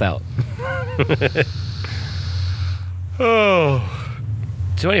us both out. Oh.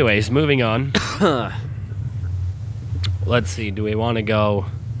 So anyways, moving on. Let's see. Do we want to go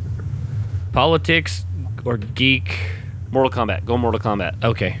politics or geek? Mortal Kombat. Go Mortal Kombat.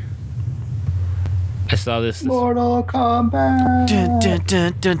 Okay. I saw this. Mortal Kombat.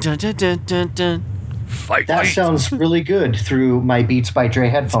 Fight. That sounds really good through my Beats by Dre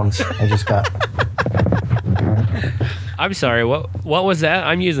headphones I just got. I'm sorry. What was that?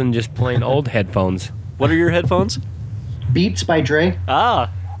 I'm using just plain old headphones. What are your headphones? Beats by Dre. Ah.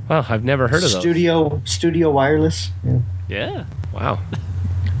 Well, I've never heard of those. Studio wireless. Yeah. Yeah. Wow.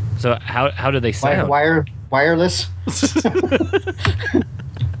 So how do they sound? Wireless.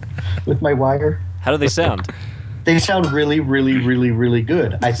 With my wire. How do they sound? They sound really, really, really, really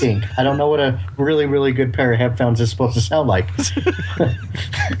good, I think. I don't know what a really, really good pair of headphones is supposed to sound like.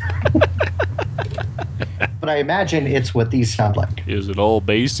 But I imagine it's what these sound like. Is it all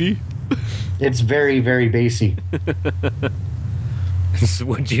bassy? It's very, very bassy.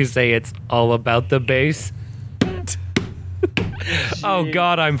 Would you say it's all about the bass? Oh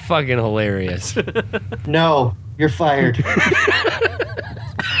God, I'm fucking hilarious. No, you're fired.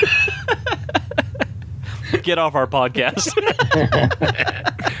 Get off our podcast.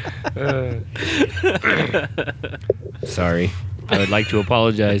 Sorry. I would like to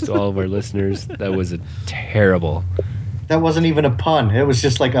apologize to all of our listeners. That was a terrible. That wasn't even a pun. It was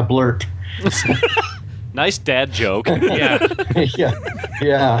just like a blurt. Nice dad joke. Yeah.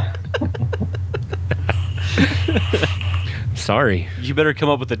 Yeah. Sorry. You better come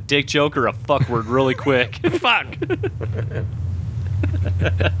up with a dick joke or a fuck word really quick. Fuck.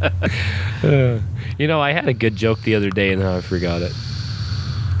 I had a good joke the other day and now I forgot it.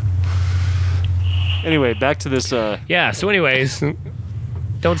 Anyway, back to this. Yeah, so anyways,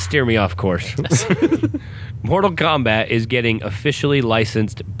 don't steer me off course. Mortal Kombat is getting officially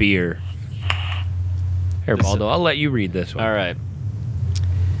licensed beer. Here, Baldo, I'll let you read this one. All right.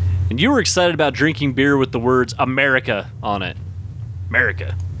 And you were excited about drinking beer with the words America on it.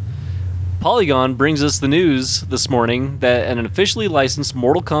 America. Polygon brings us the news this morning that an officially licensed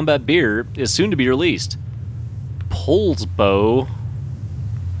Mortal Kombat beer is soon to be released. Polsbo.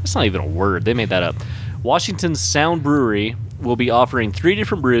 That's not even a word. They made that up. Washington's Sound Brewery will be offering 3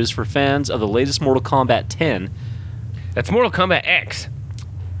 different brews for fans of the latest Mortal Kombat 10. That's Mortal Kombat X.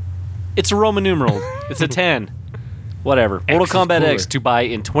 It's a Roman numeral. It's a 10. Whatever. Mortal is Kombat cooler. X to buy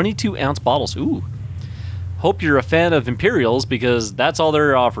in 22-ounce bottles. Ooh. Hope you're a fan of Imperials because that's all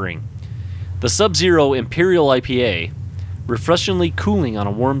they're offering. The Sub-Zero Imperial IPA, refreshingly cooling on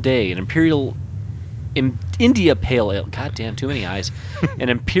a warm day. An Imperial India Pale Ale. God damn, too many eyes. An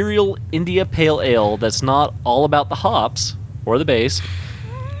Imperial India Pale Ale that's not all about the hops or the base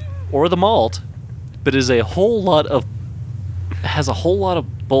or the malt, but has a whole lot of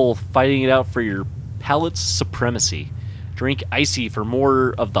both fighting it out for your palate's supremacy. Drink icy for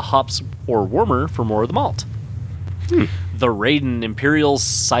more of the hops or warmer for more of the malt. The Raiden Imperial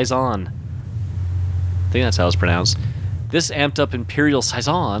Saison. I think that's how it's pronounced. This amped up Imperial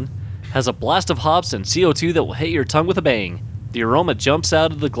Saison has a blast of hops and CO2 that will hit your tongue with a bang. The aroma jumps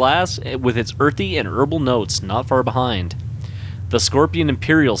out of the glass with its earthy and herbal notes not far behind. The Scorpion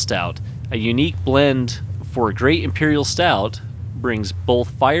Imperial Stout, a unique blend for a great Imperial Stout, brings both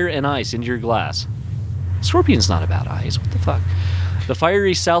fire and ice into your glass. Scorpion's not about ice, what the fuck? The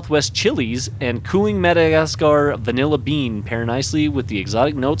fiery Southwest chilies and cooling Madagascar vanilla bean pair nicely with the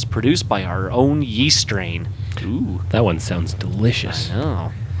exotic notes produced by our own yeast strain. Ooh, That one sounds delicious.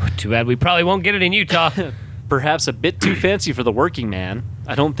 no. Too bad we probably won't get it in Utah. Perhaps a bit too fancy for the working man.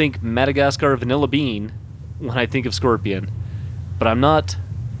 I don't think Madagascar vanilla bean when I think of Scorpion. But I'm no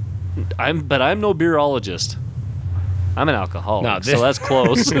beerologist. I'm an alcoholic, No, so that's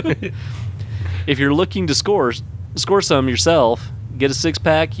close. If you're looking to score some yourself, get a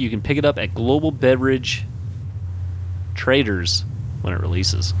 6-pack. You can pick it up at Global Beverage Traders when it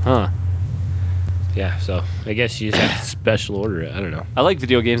releases. Huh. Yeah, so I guess you just have to special order it. I don't know. I like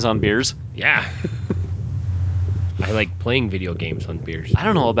video games on beers. Yeah. I like playing video games on beers. I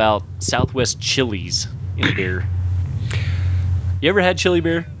don't know about Southwest Chili's in beer. You ever had chili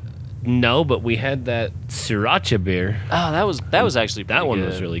beer? No, but we had that sriracha beer. Oh, that was actually pretty That one good.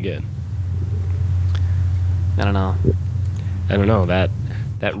 was really good. I don't know. I don't know that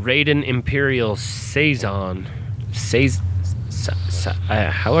Raiden Imperial Saison,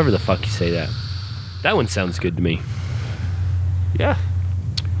 however the fuck you say that. That one sounds good to me. Yeah.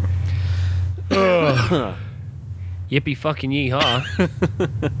 Yippee fucking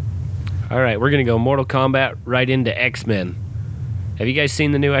yeehaw! All right, we're gonna go Mortal Kombat right into X-Men. Have you guys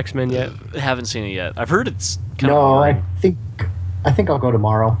seen the new X-Men yet? Haven't seen it yet. I've heard it's kind of No, boring. I think I'll go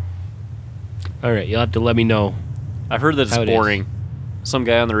tomorrow. All right, you'll have to let me know. I've heard that it's How it is. boring. Some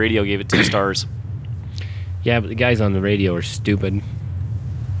guy on the radio gave it 2 stars. Yeah, but the guys on the radio are stupid.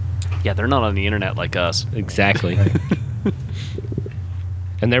 Yeah, they're not on the internet like us. Exactly.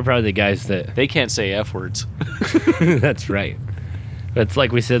 And they're probably the guys that. They can't say F words. That's right. It's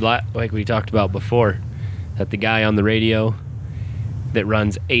like we said, like we talked about before, that the guy on the radio that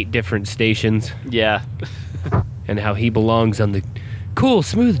runs 8 different stations, Yeah. and how he belongs on the cool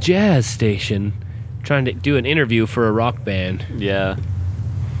smooth jazz station, trying to do an interview for a rock band. Yeah.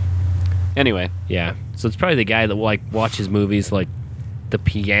 Anyway. Yeah. So it's probably the guy that like watches movies like The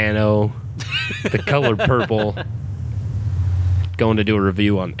Piano, The Color Purple, going to do a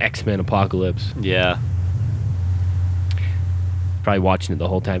review on X-Men Apocalypse. Yeah. Probably watching it the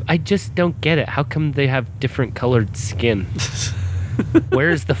whole time. I just don't get it. How come they have different colored skin?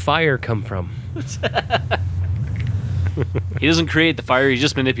 Where's the fire come from? He doesn't create the fire, he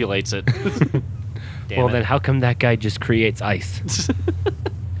just manipulates it. Damn Well, it. then how come that guy just creates ice?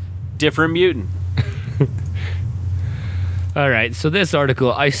 Different mutant. All right, so this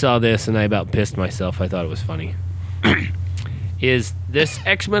article, I saw this and I about pissed myself. I thought it was funny. Is this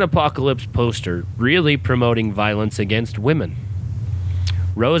X-Men Apocalypse poster really promoting violence against women?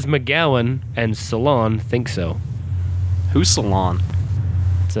 Rose McGowan and Salon think so. Who's Salon?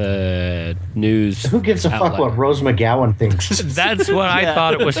 It's a news. Who gives a fuck outlet. what Rose McGowan thinks? That's what I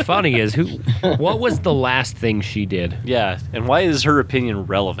thought it was funny. Is who? What was the last thing she did? Yeah, and why is her opinion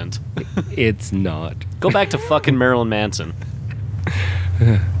relevant? It's not. Go back to fucking Marilyn Manson.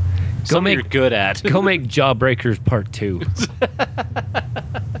 Something you're good at. Go make Jawbreakers Part 2.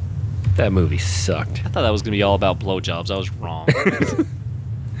 That movie sucked. I thought that was going to be all about blowjobs. I was wrong.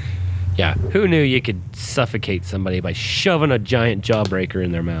 Yeah, who knew you could suffocate somebody by shoving a giant jawbreaker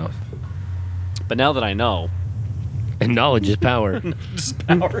in their mouth? But now that I know, And knowledge is power. just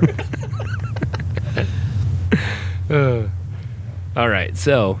power. All right,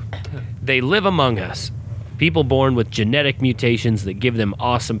 so they live among us. People born with genetic mutations that give them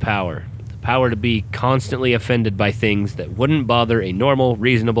awesome power. The power to be constantly offended by things that wouldn't bother a normal,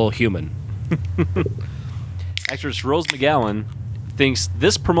 reasonable human. Actress Rose McGowan thinks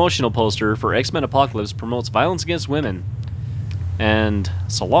this promotional poster for X-Men Apocalypse promotes violence against women. And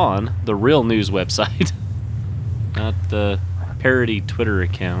Salon, the real news website, not the parody Twitter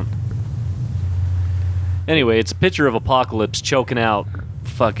account. Anyway, it's a picture of Apocalypse choking out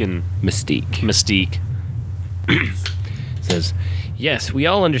fucking Mystique. Says, yes, we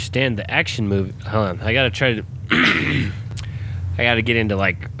all understand the action movie. Hold on, I gotta try to. I gotta get into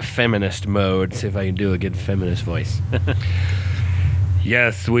like feminist mode, see if I can do a good feminist voice.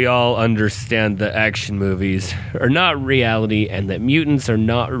 Yes, we all understand that action movies are not reality and that mutants are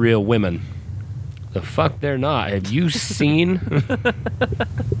not real women. The fuck they're not. Have you seen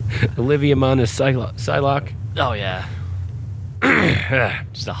Olivia Munn as Psylocke? Oh yeah,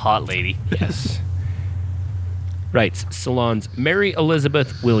 just a hot lady. Yes. Writes Salon's Mary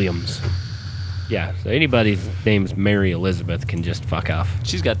Elizabeth Williams. Yeah, so anybody's name's Mary Elizabeth can just fuck off.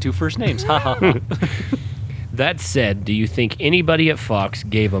 She's got 2 first names. Ha ha ha. That said, do you think anybody at Fox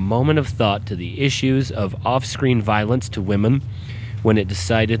gave a moment of thought to the issues of off-screen violence to women when it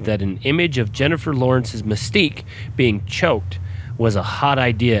decided that an image of Jennifer Lawrence's Mystique being choked was a hot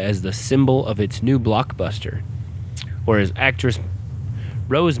idea as the symbol of its new blockbuster? Or as actress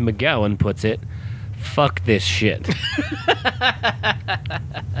Rose McGowan puts it, fuck this shit.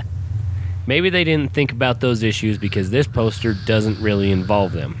 Maybe they didn't think about those issues because this poster doesn't really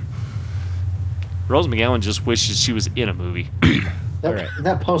involve them. Rose McGowan just wishes she was in a movie.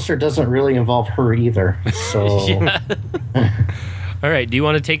 That poster doesn't really involve her either. So Yeah. All right, do you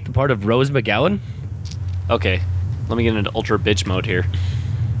want to take the part of Rose McGowan? Okay, let me get into ultra bitch mode here.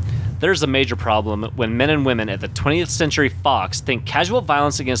 there's a major problem when men and women at the 20th Century Fox think casual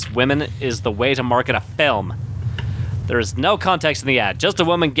violence against women is the way to market a film. There is no context in the ad, just a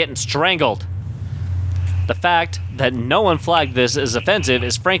woman getting strangled. The fact that no one flagged this as offensive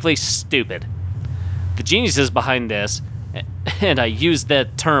is frankly stupid. The geniuses behind this, and I use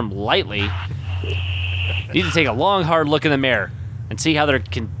that term lightly, need to take a long, hard look in the mirror and see how they're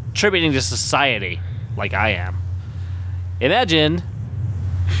contributing to society, like I am. Imagine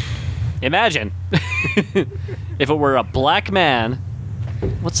if it were a black man,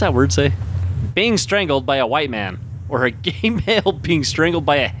 what's that word say? Being strangled by a white man, or a gay male being strangled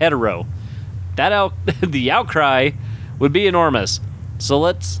by a hetero. The outcry would be enormous. So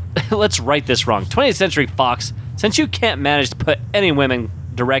let's right this wrong. 20th Century Fox, since you can't manage to put any women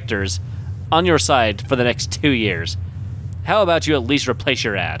directors on your side for the next 2 years, how about you at least replace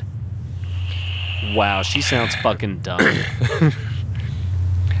your ad? Wow, she sounds fucking dumb.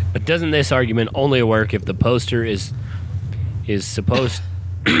 But doesn't this argument only work if the poster is supposed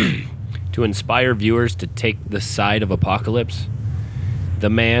to inspire viewers to take the side of Apocalypse? The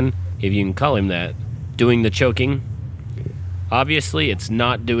man, if you can call him that, doing the choking? Obviously, it's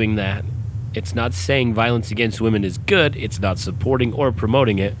not doing that. It's not saying violence against women is good. It's not supporting or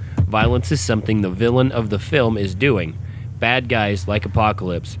promoting it. Violence is something the villain of the film is doing. Bad guys like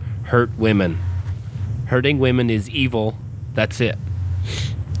Apocalypse hurt women. Hurting women is evil. That's it.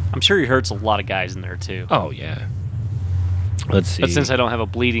 I'm sure he hurts a lot of guys in there too. Oh, yeah. Let's see. But since I don't have a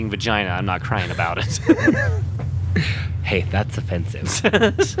bleeding vagina, I'm not crying about it. Hey, that's offensive.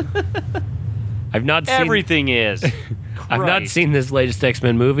 I've not seen Everything is. I've not Christ. seen this latest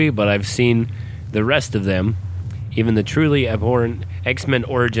X-Men movie, but I've seen the rest of them. Even the truly abhorrent X-Men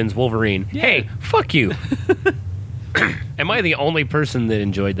Origins Wolverine. Yeah. Hey, fuck you. Am I the only person that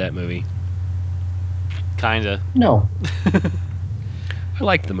enjoyed that movie? Kinda. No. I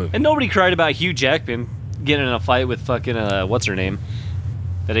liked the movie. And nobody cried about Hugh Jackman getting in a fight with fucking, what's her name?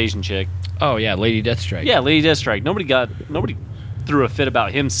 That Asian chick. Oh, yeah, Lady Deathstrike. Yeah, Lady Deathstrike. Nobody threw a fit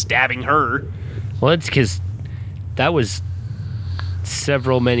about him stabbing her. Well, it's because that was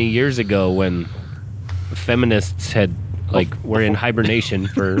many years ago when feminists had, were in hibernation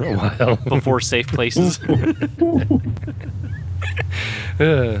for a while. Before safe places.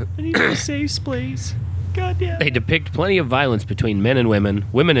 I need a safe place. Goddamn. They depict plenty of violence between men and women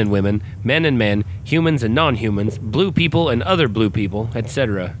and women, men and men, humans and non-humans, blue people and other blue people,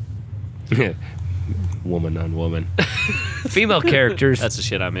 etc. Woman on woman. Female characters That's the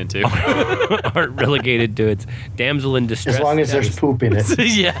shit I'm into. aren't relegated to its damsel in distress. As long as there's poop in it.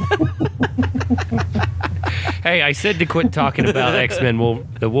 Yeah. Hey, I said to quit talking about X-Men,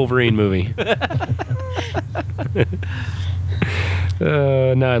 the Wolverine movie.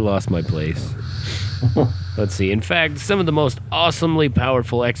 Now I lost my place. Let's see. In fact, some of the most awesomely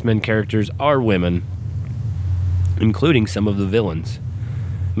powerful X-Men characters are women, including some of the villains.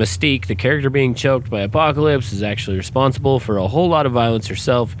 Mystique, the character being choked by Apocalypse, is actually responsible for a whole lot of violence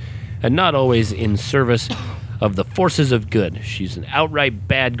herself, and not always in service of the forces of good. She's an outright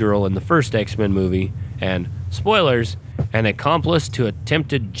bad girl in the first X-Men movie, and, spoilers, an accomplice to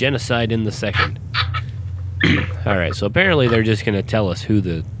attempted genocide in the second. Alright, so apparently they're just going to tell us who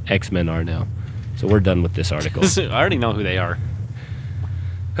the X-Men are now. So we're done with this article. I already know who they are.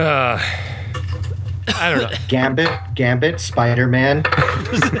 I don't know. Gambit, Spider-Man,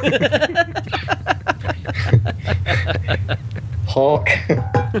 Hulk,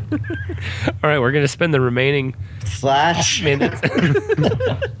 All right, we're going to spend the remaining Flash. minutes.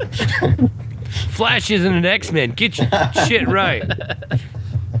 Flash isn't an X-Men. Get your shit right.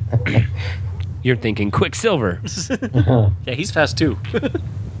 You're thinking Quicksilver. Yeah, he's fast too.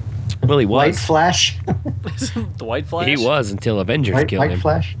 Well, he White was. Flash. The White Flash? He was until Avengers White killed him.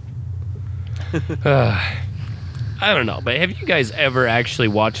 Flash. I don't know, but have you guys ever actually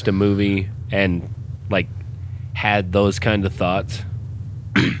watched a movie and, had those kind of thoughts?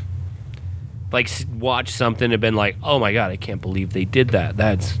 Watch something and been like, oh my god, I can't believe they did that.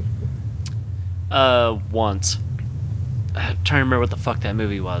 That's... Once. I'm trying to remember what the fuck that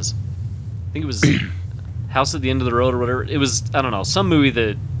movie was. I think it was House at the End of the Road or whatever. It was, I don't know, some movie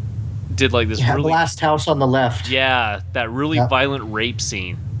that did this Yeah, really... Last House on the Left. Yeah, that really Yep. violent rape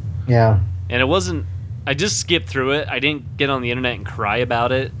scene. Yeah. And it wasn't... I just skipped through it. I didn't get on the internet and cry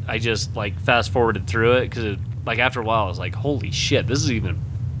about it. I just, fast forwarded through it because, after a while, I was like, holy shit, this is even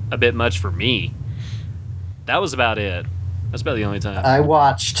a bit much for me. That was about it. That's about the only time. I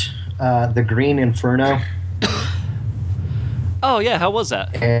watched The Green Inferno. Oh, yeah, how was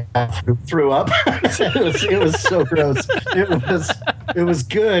that? And I threw up. it was so gross. It was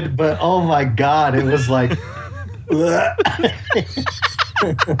good, but oh my god, it was like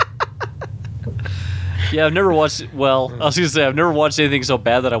Yeah, I've never watched. Well, I was gonna say I've never watched anything so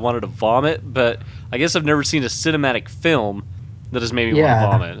bad that I wanted to vomit, but I guess I've never seen a cinematic film that has made me Yeah.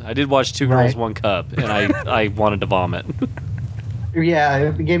 want to vomit. I did watch Two Girls, Right. One Cup, and I wanted to vomit. Yeah,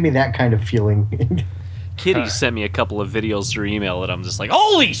 it gave me that kind of feeling. Kitty sent me a couple of videos through email that I'm just like,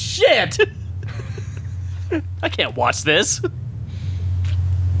 holy shit! I can't watch this.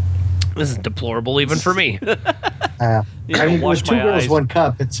 This is deplorable even for me. I mean, wash with Two my Girls, eyes. One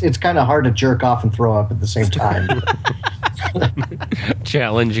Cup, it's kind of hard to jerk off and throw up at the same time.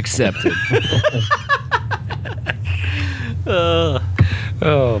 Challenge accepted.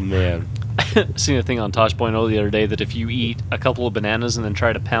 Oh, man. Seen a thing on Tosh.0 the other day that if you eat a couple of bananas and then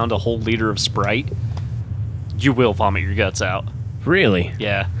try to pound a whole liter of Sprite, you will vomit your guts out. Really?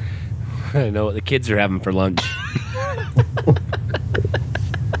 Yeah. I know what the kids are having for lunch.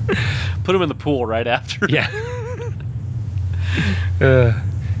 Put them in the pool right after. Yeah.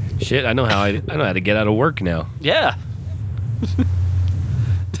 Shit, I know how to get out of work now. Yeah.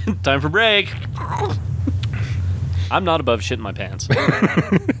 Time for break. I'm not above shitting my pants.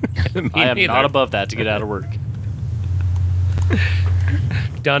 I am not above that to get out of work.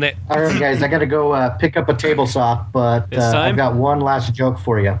 Done it. All right, guys, I got to go pick up a table saw, but It's time? I've got one last joke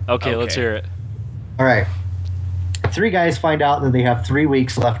for you. Okay, let's Okay. hear it. All right. 3 guys find out that they have 3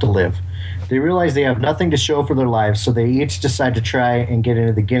 weeks left to live. They realize they have nothing to show for their lives, so they each decide to try and get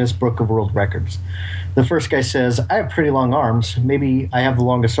into the Guinness Book of World Records. The first guy says, I have pretty long arms. Maybe I have the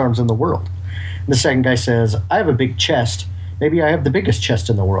longest arms in the world. And the second guy says, I have a big chest. Maybe I have the biggest chest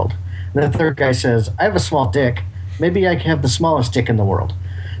in the world. And the third guy says, I have a small dick. Maybe I have the smallest dick in the world.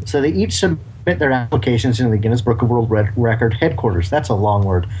 So they each submit their applications into the Guinness Book of World Record headquarters. That's a long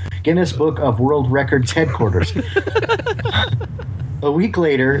word. Guinness Book of World Records headquarters. A week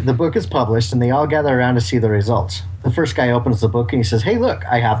later, the book is published, and they all gather around to see the results. The first guy opens the book, and he says, hey, look,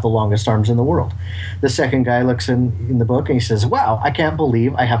 I have the longest arms in the world. The second guy looks in the book, and he says, wow, I can't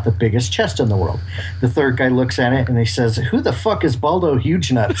believe I have the biggest chest in the world. The third guy looks at it, and he says, who the fuck is Baldo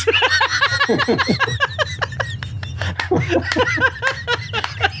Huge Nuts?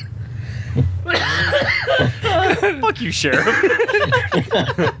 Fuck you, Sheriff.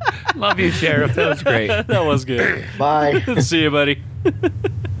 Love you, Sheriff. That was great. That was good. Bye. See you, buddy.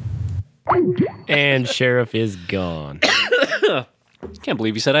 And Sheriff is gone. Can't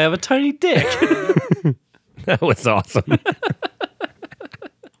believe you said I have a tiny dick. That was awesome.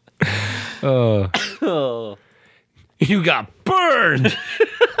 Oh. You got burned.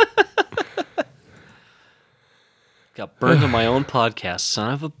 Got burned on my own podcast,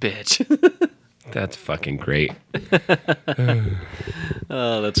 son of a bitch. That's fucking great.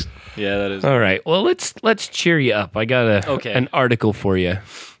 Oh, that is. All right. Well, let's cheer you up. I got an article for you.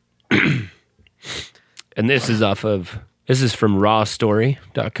 And this is from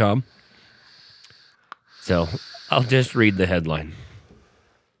rawstory.com. So, I'll just read the headline.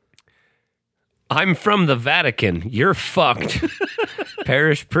 I'm from the Vatican. You're fucked.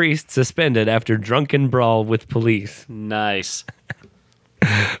 Parish priest suspended after drunken brawl with police. Nice.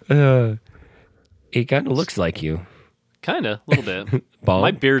 He kind of looks like you. Kind of, a little bit. Bald?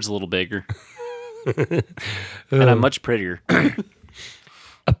 My beard's a little bigger. And I'm much prettier.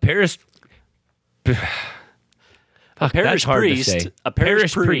 A parish... A parish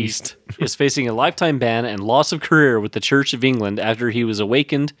priest is facing a lifetime ban and loss of career with the Church of England after he was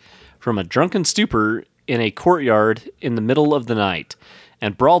awakened from a drunken stupor in a courtyard in the middle of the night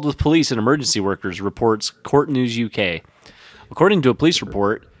and brawled with police and emergency workers, reports Court News UK. According to a police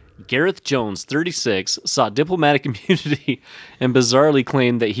report, Gareth Jones, 36, sought diplomatic immunity and bizarrely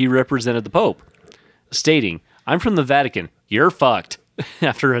claimed that he represented the Pope, stating, I'm from the Vatican, you're fucked,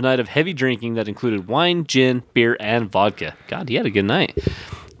 after a night of heavy drinking that included wine, gin, beer, and vodka. God, he had a good night.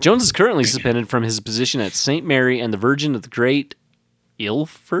 Jones is currently suspended from his position at St. Mary and the Virgin of the Great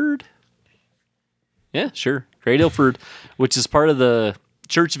Ilford? Yeah, sure. Great Ilford, which is part of the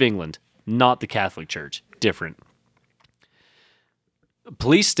Church of England, not the Catholic Church. Different.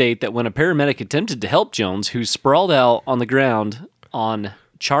 Police state that when a paramedic attempted to help Jones, who sprawled out on the ground on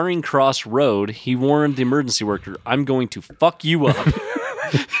Charing Cross Road, he warned the emergency worker, I'm going to fuck you up.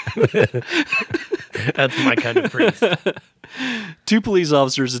 That's my kind of priest. 2 police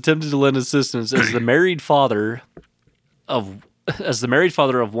officers attempted to lend assistance as the married father of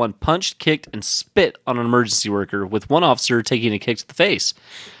one punched, kicked, and spit on an emergency worker, with one officer taking a kick to the face.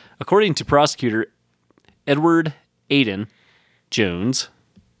 According to prosecutor Edward Aiden Jones,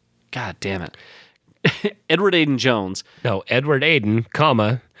 God damn it. Edward Aiden Jones. No, Edward Aiden,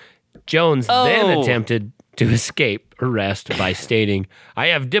 comma, Jones then Oh. attempted to escape arrest by stating, I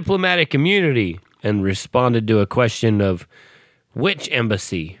have diplomatic immunity, and responded to a question of which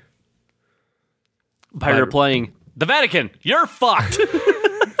embassy. By replying, "The Vatican, you're fucked."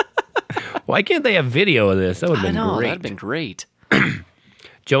 Why can't they have video of this? That would have I been know, great. that'd been great.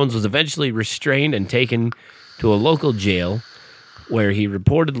 Jones was eventually restrained and taken to a local jail where he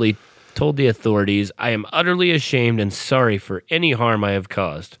reportedly told the authorities, "I am utterly ashamed and sorry for any harm I have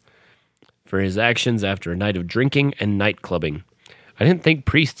caused," for his actions after a night of drinking and night clubbing. I didn't think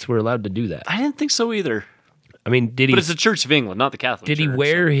priests were allowed to do that. I didn't think so either. I mean, did he? But it's the Church of England, not the Catholic Did Church. he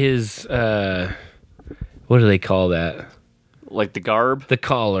wear his? What do they call that? like the garb, The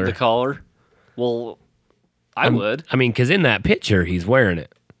collar. the collar? Well, I would. I mean, because in that picture, he's wearing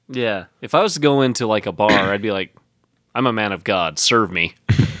it. Yeah. If I was to go into like a bar, I'd be like, "I'm a man of God. Serve me."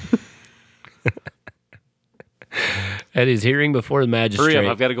 At his hearing before the magistrate. Hurry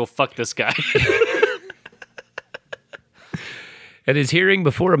up! I've got to go fuck this guy. At his hearing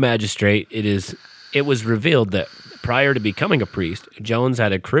before a magistrate, it was revealed that prior to becoming a priest, Jones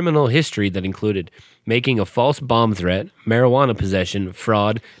had a criminal history that included making a false bomb threat, marijuana possession,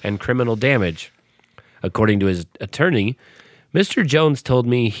 fraud, and criminal damage. According to his attorney, Mr. Jones told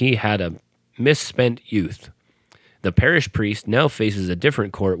me he had a misspent youth. The parish priest now faces a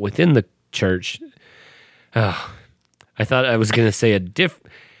different court within the church. Oh, I thought I was going to say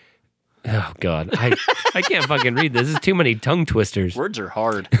Oh, God. I can't fucking read this. This is too many tongue twisters. Words are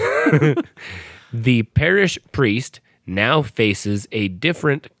hard. The parish priest now faces a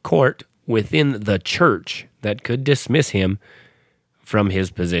different court within the church that could dismiss him from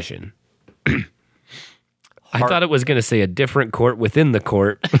his position. I thought it was going to say a different court within the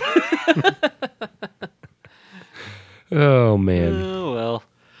court. Oh, man. Oh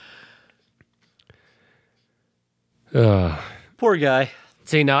well. Poor guy.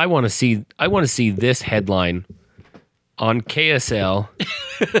 See, now I want to see this headline on KSL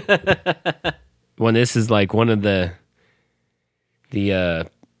when this is like one of the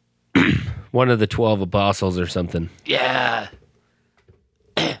one of the 12 apostles or something. Yeah.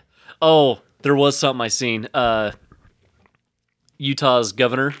 Oh, there was something I seen. Utah's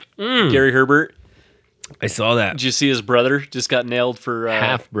governor, Gary Herbert. I saw that. Did you see his brother just got nailed for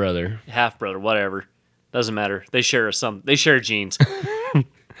Half brother. half brother, whatever. Doesn't matter. They share genes.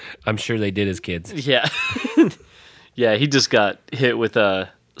 I'm sure they did as kids. Yeah. Yeah, he just got hit with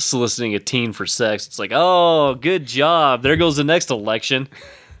soliciting a teen for sex. It's like, oh, good job. There goes the next election.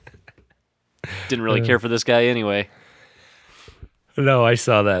 Didn't really care for this guy anyway. No, I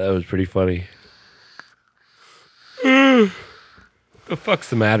saw that. That was pretty funny. The fuck's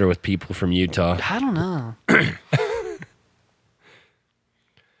the matter with people from Utah? I don't know.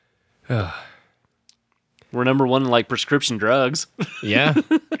 We're number one in like prescription drugs. Yeah.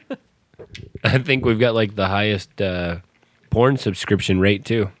 I think we've got like the highest porn subscription rate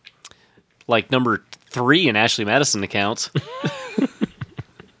too. Like number 3 in Ashley Madison accounts.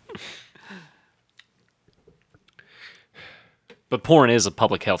 But porn is a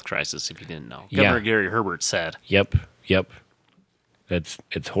public health crisis, if you didn't know. Yeah. Governor Gary Herbert said. Yep. It's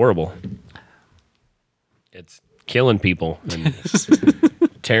horrible. It's killing people and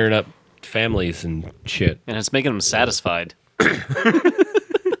tearing up families and shit. And it's making them satisfied.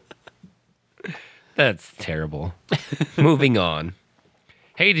 That's terrible. Moving on.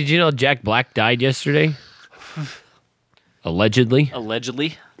 Hey, did you know Jack Black died yesterday? Allegedly.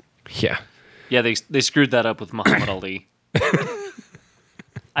 Allegedly. Yeah. Yeah, they screwed that up with Muhammad Ali.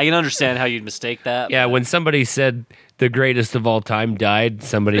 I can understand how you'd mistake that. Yeah, when somebody said the greatest of all time died,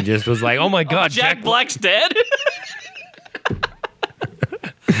 somebody just was like, oh my God, Jack Black's dead?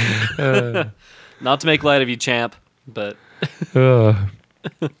 Not to make light of you, champ, but...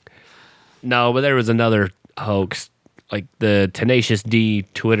 No, but there was another hoax. Like the Tenacious D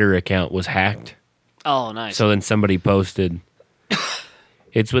Twitter account was hacked. Oh, nice. So then somebody posted,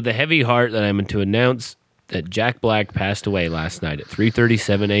 "It's with a heavy heart that I'm to announce that Jack Black passed away last night at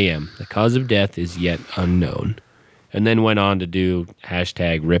 3:37 a.m. The cause of death is yet unknown." And then went on to do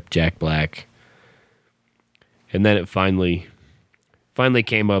hashtag Rip Jack Black. And then it finally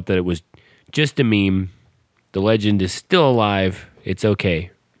came up that it was just a meme. The legend is still alive. It's okay.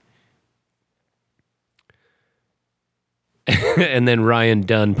 And then Ryan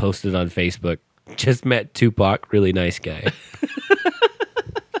Dunn posted on Facebook, "Just met Tupac, really nice guy."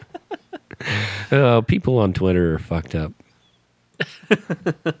 Oh, people on Twitter are fucked up.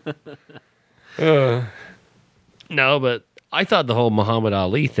 No, but I thought the whole Muhammad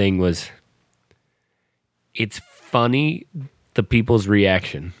Ali thing was, it's funny, the people's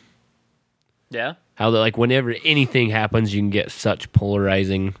reaction. Yeah? How they're like, whenever anything happens, you can get such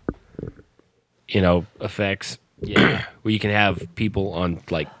polarizing, effects. Yeah. Where you can have people on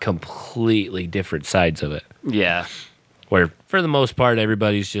like completely different sides of it. Yeah. Where, for the most part,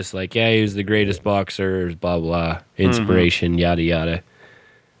 everybody's just like, yeah, he was the greatest boxer, blah, blah, inspiration, yada, yada.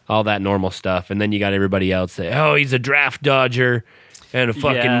 All that normal stuff. And then you got everybody else say, oh, he's a draft dodger and a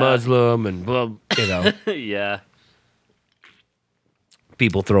fucking Muslim and blah, you know. Yeah.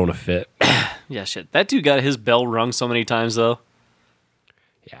 People throwing a fit. Yeah, shit. That dude got his bell rung so many times, though.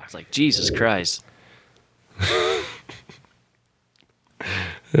 Yeah. It's like, Jesus Christ.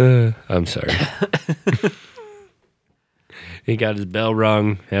 I'm sorry. He got his bell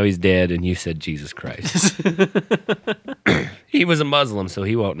rung. Now he's dead, and you said Jesus Christ. He was a Muslim, so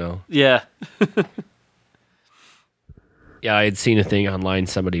he won't know. Yeah. Yeah, I had seen a thing online.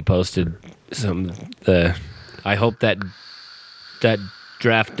 Somebody posted I hope that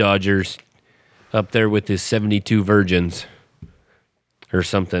draft Dodgers up there with his 72 virgins or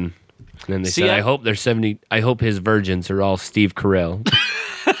something. And then they said, I hope there's 70. I hope his virgins are all Steve Carell.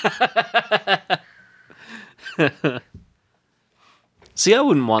 See, I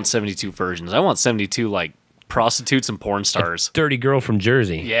wouldn't want 72 virgins. I want 72, like, prostitutes and porn stars. Dirty girl from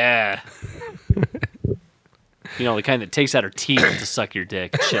Jersey. Yeah. You know, the kind that takes out her teeth to suck your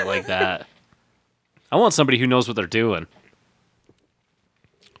dick and shit like that. I want somebody who knows what they're doing.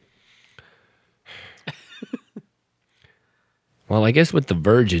 Well, I guess with the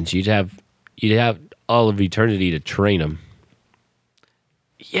virgins, you'd have all of eternity to train them.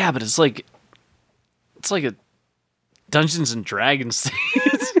 Yeah, but it's like a Dungeons and Dragons thing.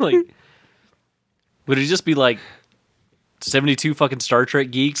 It's like, would it just be like 72 fucking Star Trek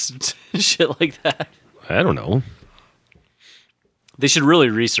geeks and shit like that? I don't know. They should really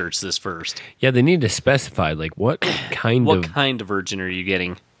research this first. Yeah, they need to specify, like, what kind What of... kind of virgin are you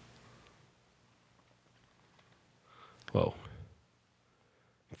getting? Whoa.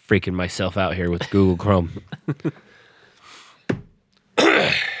 Freaking myself out here with Google Chrome.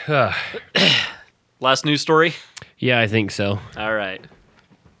 Last news story? Yeah, I think so. All right.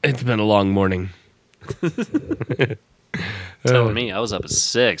 It's been a long morning. Telling me I was up at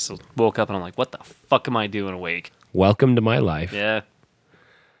 6. Woke up and I'm like, what the fuck am I doing awake? Welcome to my life. Yeah.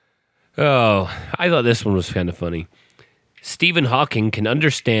 Oh, I thought this one was kind of funny. Stephen Hawking can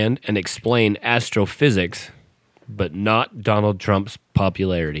understand and explain astrophysics, but not Donald Trump's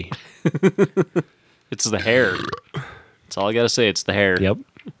popularity. It's the hair. That's all I got to say. It's the hair. Yep.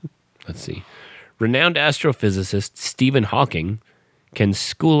 Let's see. Renowned astrophysicist Stephen Hawking can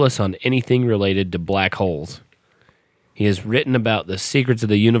school us on anything related to black holes. He has written about the secrets of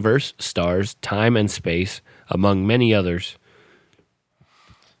the universe, stars, time, and space, among many others.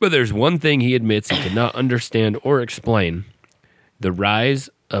 But there's one thing he admits he cannot understand or explain: the rise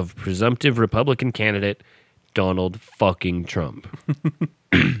of presumptive Republican candidate Donald fucking Trump.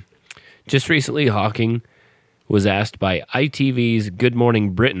 Just recently, Hawking was asked by ITV's Good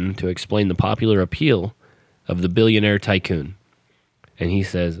Morning Britain to explain the popular appeal of the billionaire tycoon. And he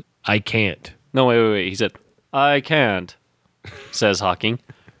says, I can't. No, wait. He said, I can't, says Hawking.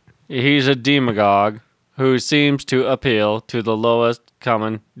 He's a demagogue who seems to appeal to the lowest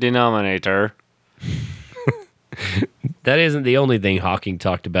common denominator. That isn't the only thing Hawking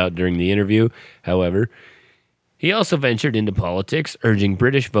talked about during the interview, however. He also ventured into politics, urging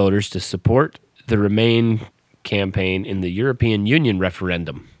British voters to support the Remain campaign in the European Union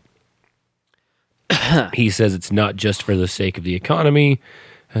referendum. He says it's not just for the sake of the economy,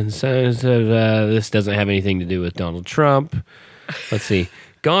 and says this doesn't have anything to do with Donald Trump. Let's see.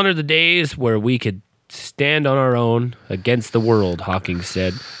 Gone are the days where we could stand on our own against the world, Hawking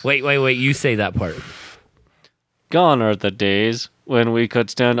said. Wait, you say that part. Gone are the days when we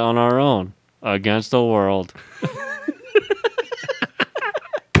could stand on our own against the world.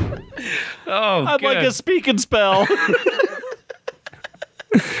 Oh, I'd like a speaking spell.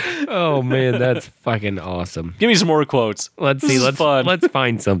 Oh man, that's fucking awesome. Give me some more quotes. Let's This see. is fun. Let's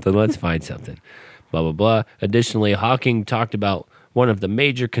find something. Blah blah blah. Additionally, Hawking talked about one of the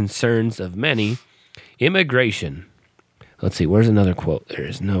major concerns of many: immigration. Let's see. Where's another quote? There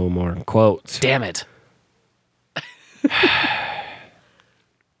is no more quotes. Damn it.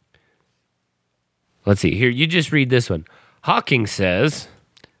 Let's see. Here, you just read this one. Hawking says,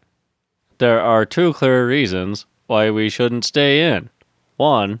 There are two clear reasons why we shouldn't stay in.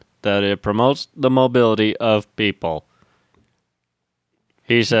 One, that it promotes the mobility of people.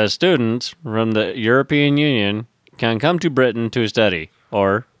 He says students from the European Union can come to Britain to study,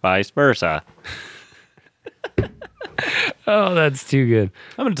 or vice versa. oh, that's too good.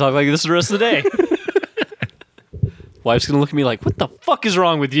 I'm going to talk like this the rest of the day. Wife's going to look at me like, what the fuck is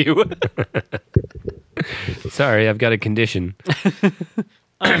wrong with you? Sorry, I've got a condition.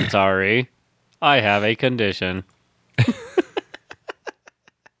 I'm sorry. I have a condition.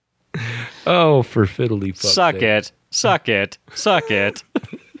 Oh, for fiddly fuck's Suck sake. it. Suck it. Suck it.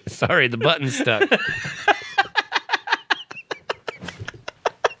 Sorry, the button's stuck.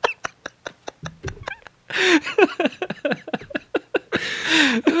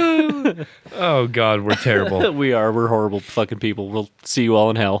 Oh, God, we're terrible. We're horrible fucking people. We'll see you all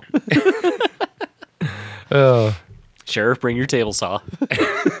in hell. Oh, Sheriff, bring your table saw.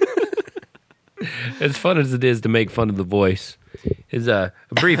 as fun as it is to make fun of the voice, is A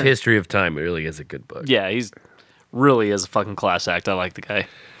Brief History of Time. It really is a good book. Yeah, he's really is a fucking class act. I like the guy.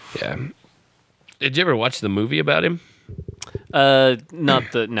 Yeah. Did you ever watch the movie about him?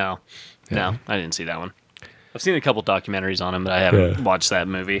 Not the no, I didn't see that one. I've seen a couple documentaries on him, but I haven't watched that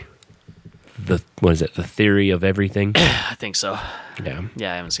movie. What is it? The Theory of Everything? I think so. Yeah.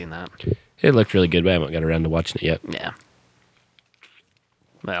 Yeah, I haven't seen that. It looked really good, but I haven't got around to watching it yet. Yeah.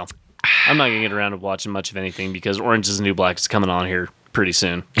 Well, I'm not gonna get around to watching much of anything because Orange Is the New Black is coming on here pretty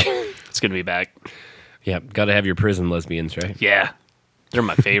soon. It's gonna be back. Yeah, got to have your prison lesbians, right? Yeah, they're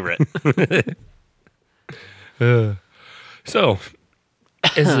my favorite. So,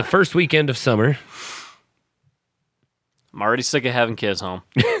 this is the first weekend of summer. I'm already sick of having kids home.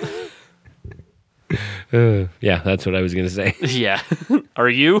 Yeah, that's what I was going to say. Yeah. Are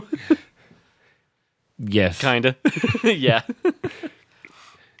you? Yes. Kinda. Yeah.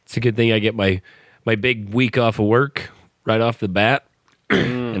 It's a good thing I get my big week off of work right off the bat,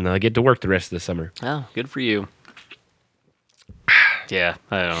 and then I get to work the rest of the summer. Oh, good for you. Yeah,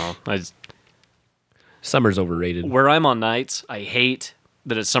 I don't know. Summer's overrated. Where I'm on nights, I hate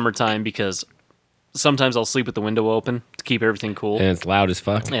that it's summertime because sometimes I'll sleep with the window open to keep everything cool. And it's loud as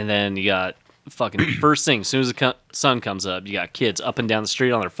fuck. And then you got fucking first thing, as soon as the sun comes up, you got kids up and down the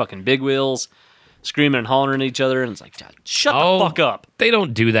street on their fucking big wheels, screaming and hollering at each other, and it's like, shut the fuck up. They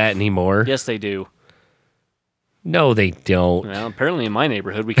don't do that anymore. Yes, they do. No, they don't. Well, apparently in my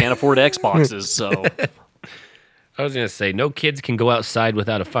neighborhood, we can't afford Xboxes, so... I was going to say, no kids can go outside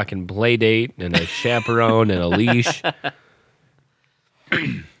without a fucking play date and a chaperone and a leash.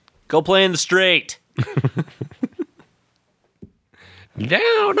 Go play in the straight. Down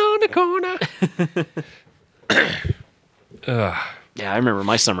on the corner. Yeah, I remember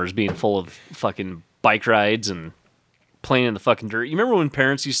my summers being full of fucking bike rides and playing in the fucking dirt. You remember when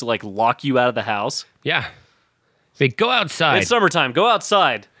parents used to like lock you out of the house? Yeah. They go outside. It's summertime. Go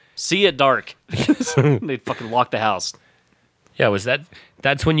outside. See it dark. They'd fucking lock the house. Yeah,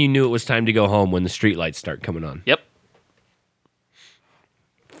 that's when you knew it was time to go home, when the streetlights start coming on. Yep.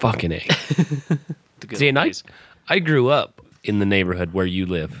 Fucking A. The good See, and old days. I grew up in the neighborhood where you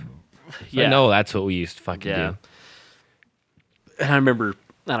live. Yeah. I know that's what we used to fucking Yeah. do. And I remember,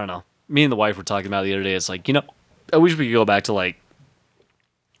 I don't know, me and the wife were talking about it the other day. It's like, I wish we could go back to like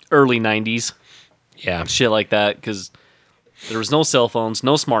early 90s, Yeah. shit like that, because there was no cell phones,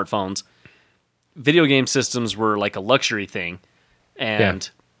 no smartphones. Video game systems were like a luxury thing.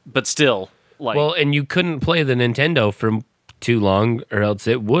 But still, like... Well, and you couldn't play the Nintendo for too long, or else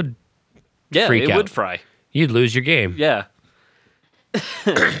it would yeah, freak it out. would fry. You'd lose your game. Yeah.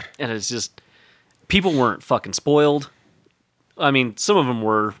 And it's just, people weren't fucking spoiled. I mean, some of them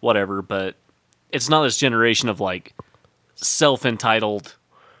were, whatever, but it's not this generation of like self-entitled,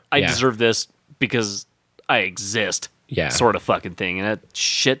 I Yeah. deserve this because I exist Yeah. sort of fucking thing. And that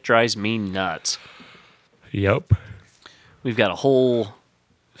shit drives me nuts. Yep. We've got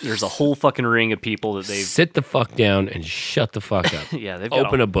there's a whole fucking ring of people that they've, Sit the fuck down and shut the fuck up. yeah, they've got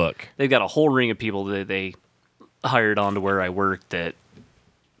Open a book. they've got a whole ring of people that they hired on to where I work that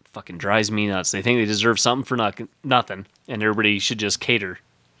fucking drives me nuts. They think they deserve something for nothing, and everybody should just cater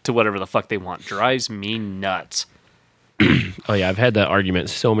to whatever the fuck they want. Drives me nuts. Oh yeah, I've had that argument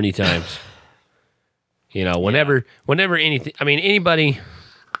so many times. Whenever anything, I mean, anybody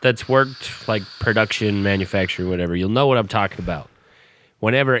that's worked like production, manufacturing, whatever, you'll know what I'm talking about.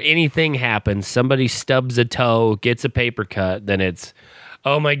 Whenever anything happens, somebody stubs a toe, gets a paper cut, then it's,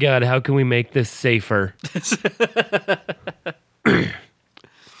 oh my God, how can we make this safer?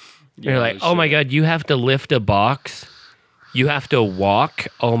 You're like, oh my God, you have to lift a box? You have to walk?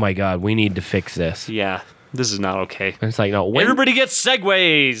 Oh my God, we need to fix this. Yeah, this is not okay. And it's like, no, Everybody gets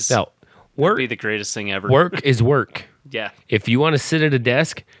segways. No, It'd be the greatest thing ever. work is work. Yeah, If you want to sit at a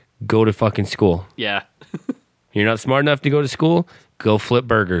desk, go to fucking school. yeah. You're not smart enough to go to school, go flip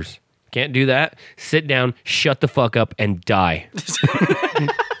burgers. Can't do that? Sit down, shut the fuck up, and die.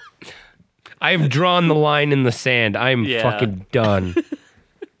 I have drawn the line in the sand. I'm Yeah. fucking done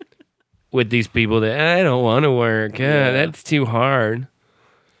with these people that I don't want to work. That's too hard.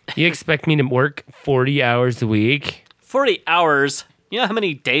 You expect me to work 40 hours a week? 40 hours. You know how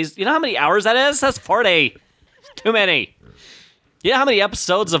many days? You know how many hours that is? That's 40. Too many. You know how many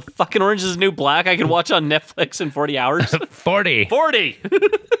episodes of fucking Orange is the New Black I can watch on Netflix in 40 hours? 40. 40!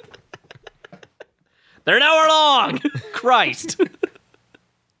 They're an hour long! Christ.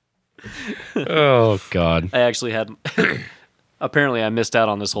 Oh, God. I actually had... Apparently I missed out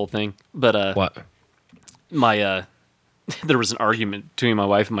on this whole thing. But, What? my, there was an argument between my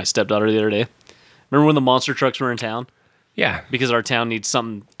wife and my stepdaughter the other day. Remember when the monster trucks were in town? Yeah. Because our town needs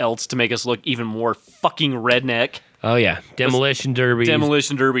something else to make us look even more fucking redneck. Oh, yeah. Demolition Derby.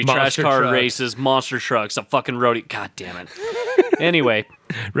 Demolition Derby, trash monster car trucks. races, monster trucks, a fucking rodeo. God damn it. Anyway.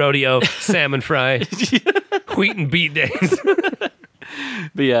 Rodeo, salmon fry, wheat and beet days.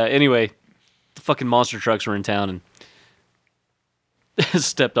 But yeah, anyway, the fucking monster trucks were in town, and his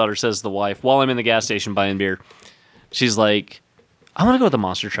stepdaughter says to the wife, while I'm in the gas station buying beer, she's like, I want to go with the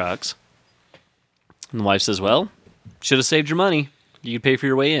monster trucks. And the wife says, well, should have saved your money. You could pay for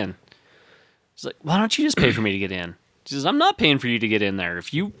your way in. She's like, why don't you just pay for me to get in? She says, I'm not paying for you to get in there.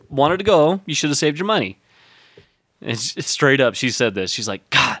 If you wanted to go, you should have saved your money. And it's straight up, she said this. She's like,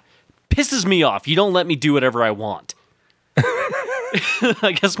 God, pisses me off. You don't let me do whatever I want.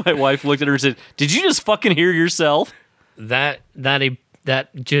 I guess my wife looked at her and said, did you just fucking hear yourself? That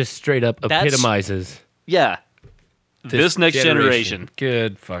just straight up That's- epitomizes Yeah. This next generation.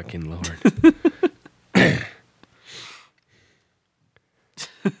 Good fucking Lord.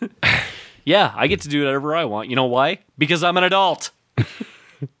 Yeah, I get to do whatever I want. You know why? Because I'm an adult.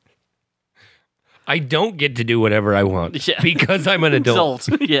 I don't get to do whatever I want Yeah. because I'm an adult.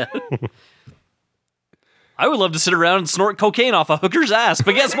 Yeah. I would love to sit around and snort cocaine off a hooker's ass,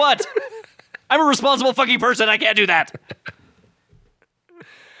 but guess what? I'm a responsible fucking person. I can't do that.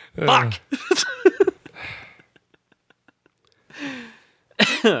 Fuck.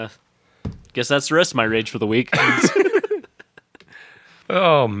 Guess that's the rest of my rage for the week.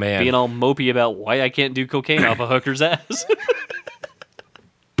 Oh, man. Being all mopey about why I can't do cocaine off a hooker's ass.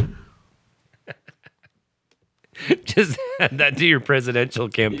 Just add that to your presidential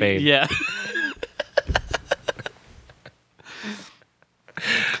campaign. Yeah.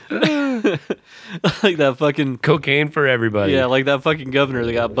 Like that fucking... Cocaine for everybody. Yeah, like that fucking governor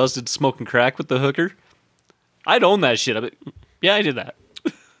that got busted smoking crack with the hooker. I'd own that shit. Yeah, I did that.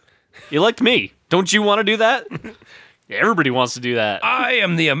 You liked me. Don't you want to do that? Yeah, everybody wants to do that. I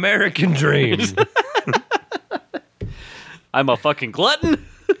am the American dream. I'm a fucking glutton.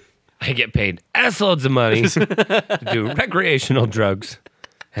 I get paid assloads of money to do recreational drugs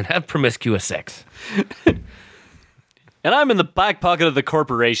and have promiscuous sex. And I'm in the back pocket of the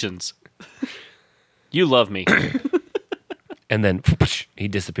corporations. You love me. And then he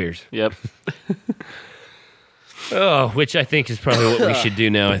disappears. Yep. Oh, which I think is probably what we should do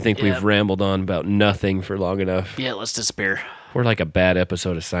now. I think Yeah. we've rambled on about nothing for long enough. Yeah, let's disappear. We're like a bad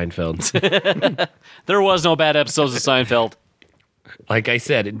episode of Seinfeld. There was no bad episodes of Seinfeld. Like I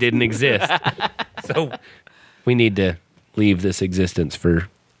said, it didn't exist. So we need to leave this existence for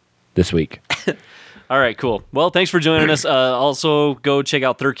this week. All right, cool. Well, thanks for joining us. Also, go check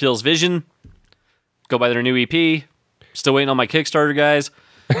out Third Kill's Vision. Go buy their new EP. Still waiting on my Kickstarter, guys.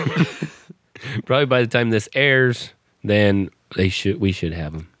 Probably by the time this airs, then we should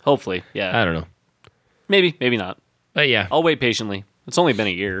have them. Hopefully, yeah. I don't know. Maybe, maybe not. But yeah. I'll wait patiently. It's only been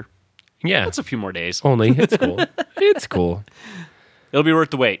a year. Yeah. That's a few more days. Only. It's cool. It's cool. It'll be worth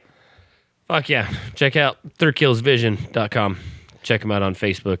the wait. Fuck yeah. Check out thirdkillsvision.com. Check them out on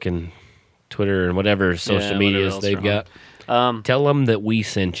Facebook and Twitter and whatever social whatever medias else they've they're got. Tell them that we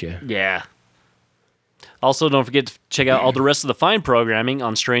sent you. Yeah. Also, don't forget to check out all the rest of the fine programming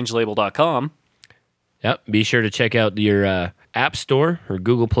on strangelabel.com. Yep. Be sure to check out your App Store or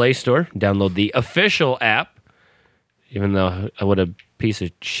Google Play Store. Download the official app. Even though what a piece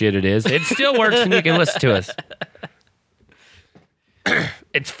of shit it is, it still works and you can listen to us.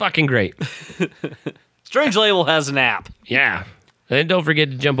 It's fucking great. Strange Label has an app. Yeah. And don't forget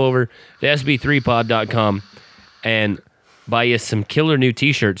to jump over to sb3pod.com and buy you some killer new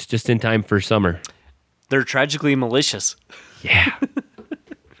t-shirts just in time for summer. They're tragically malicious. Yeah.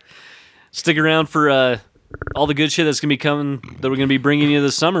 Stick around for all the good shit that's going to be coming, that we're going to be bringing you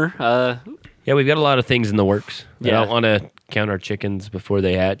this summer. Yeah, we've got a lot of things in the works. Yeah. I don't want to count our chickens before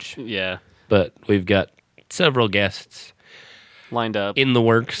they hatch, Yeah. but we've got several guests Lined up. in the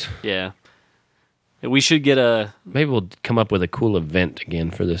works. Yeah. We should get a... Maybe we'll come up with a cool event again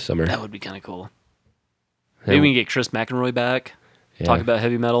for this summer. That would be kind of cool. Maybe we can get Chris McEnroy back. Yeah. Talk about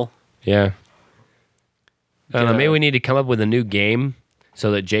heavy metal. Yeah. I don't know, Get maybe a- we need to come up with a new game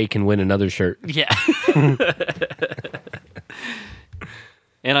so that Jay can win another shirt. Yeah.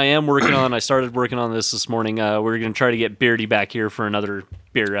 And I started working on this morning. We're going to try to get Beardy back here for another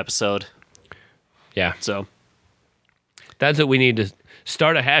beer episode. Yeah. So That's what we need to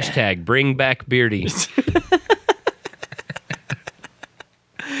start a hashtag. Bring back Beardy.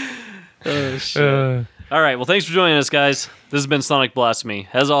 Oh, shit. All right. Well, thanks for joining us, guys. This has been Sonic Blasphemy.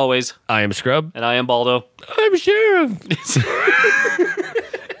 As always, I am Scrub. and I am Baldo. I'm Sheriff.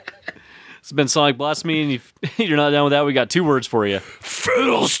 It's been Sonic Blasphemy, and if you're not down with that, we got 2 words for you.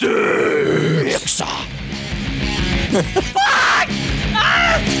 Fiddlesticks!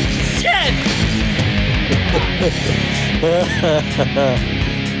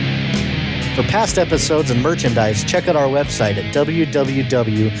 For past episodes and merchandise, check out our website at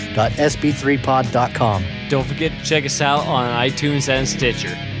www.sb3pod.com. Don't forget to check us out on iTunes and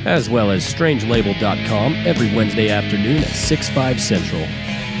Stitcher. As well as strangelabel.com every Wednesday afternoon at 6/5 Central.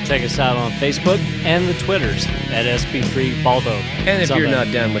 Check us out on Facebook and the Twitters at SB3Baldo. And if you're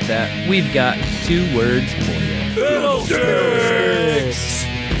not down with that, we've got 2 words for you.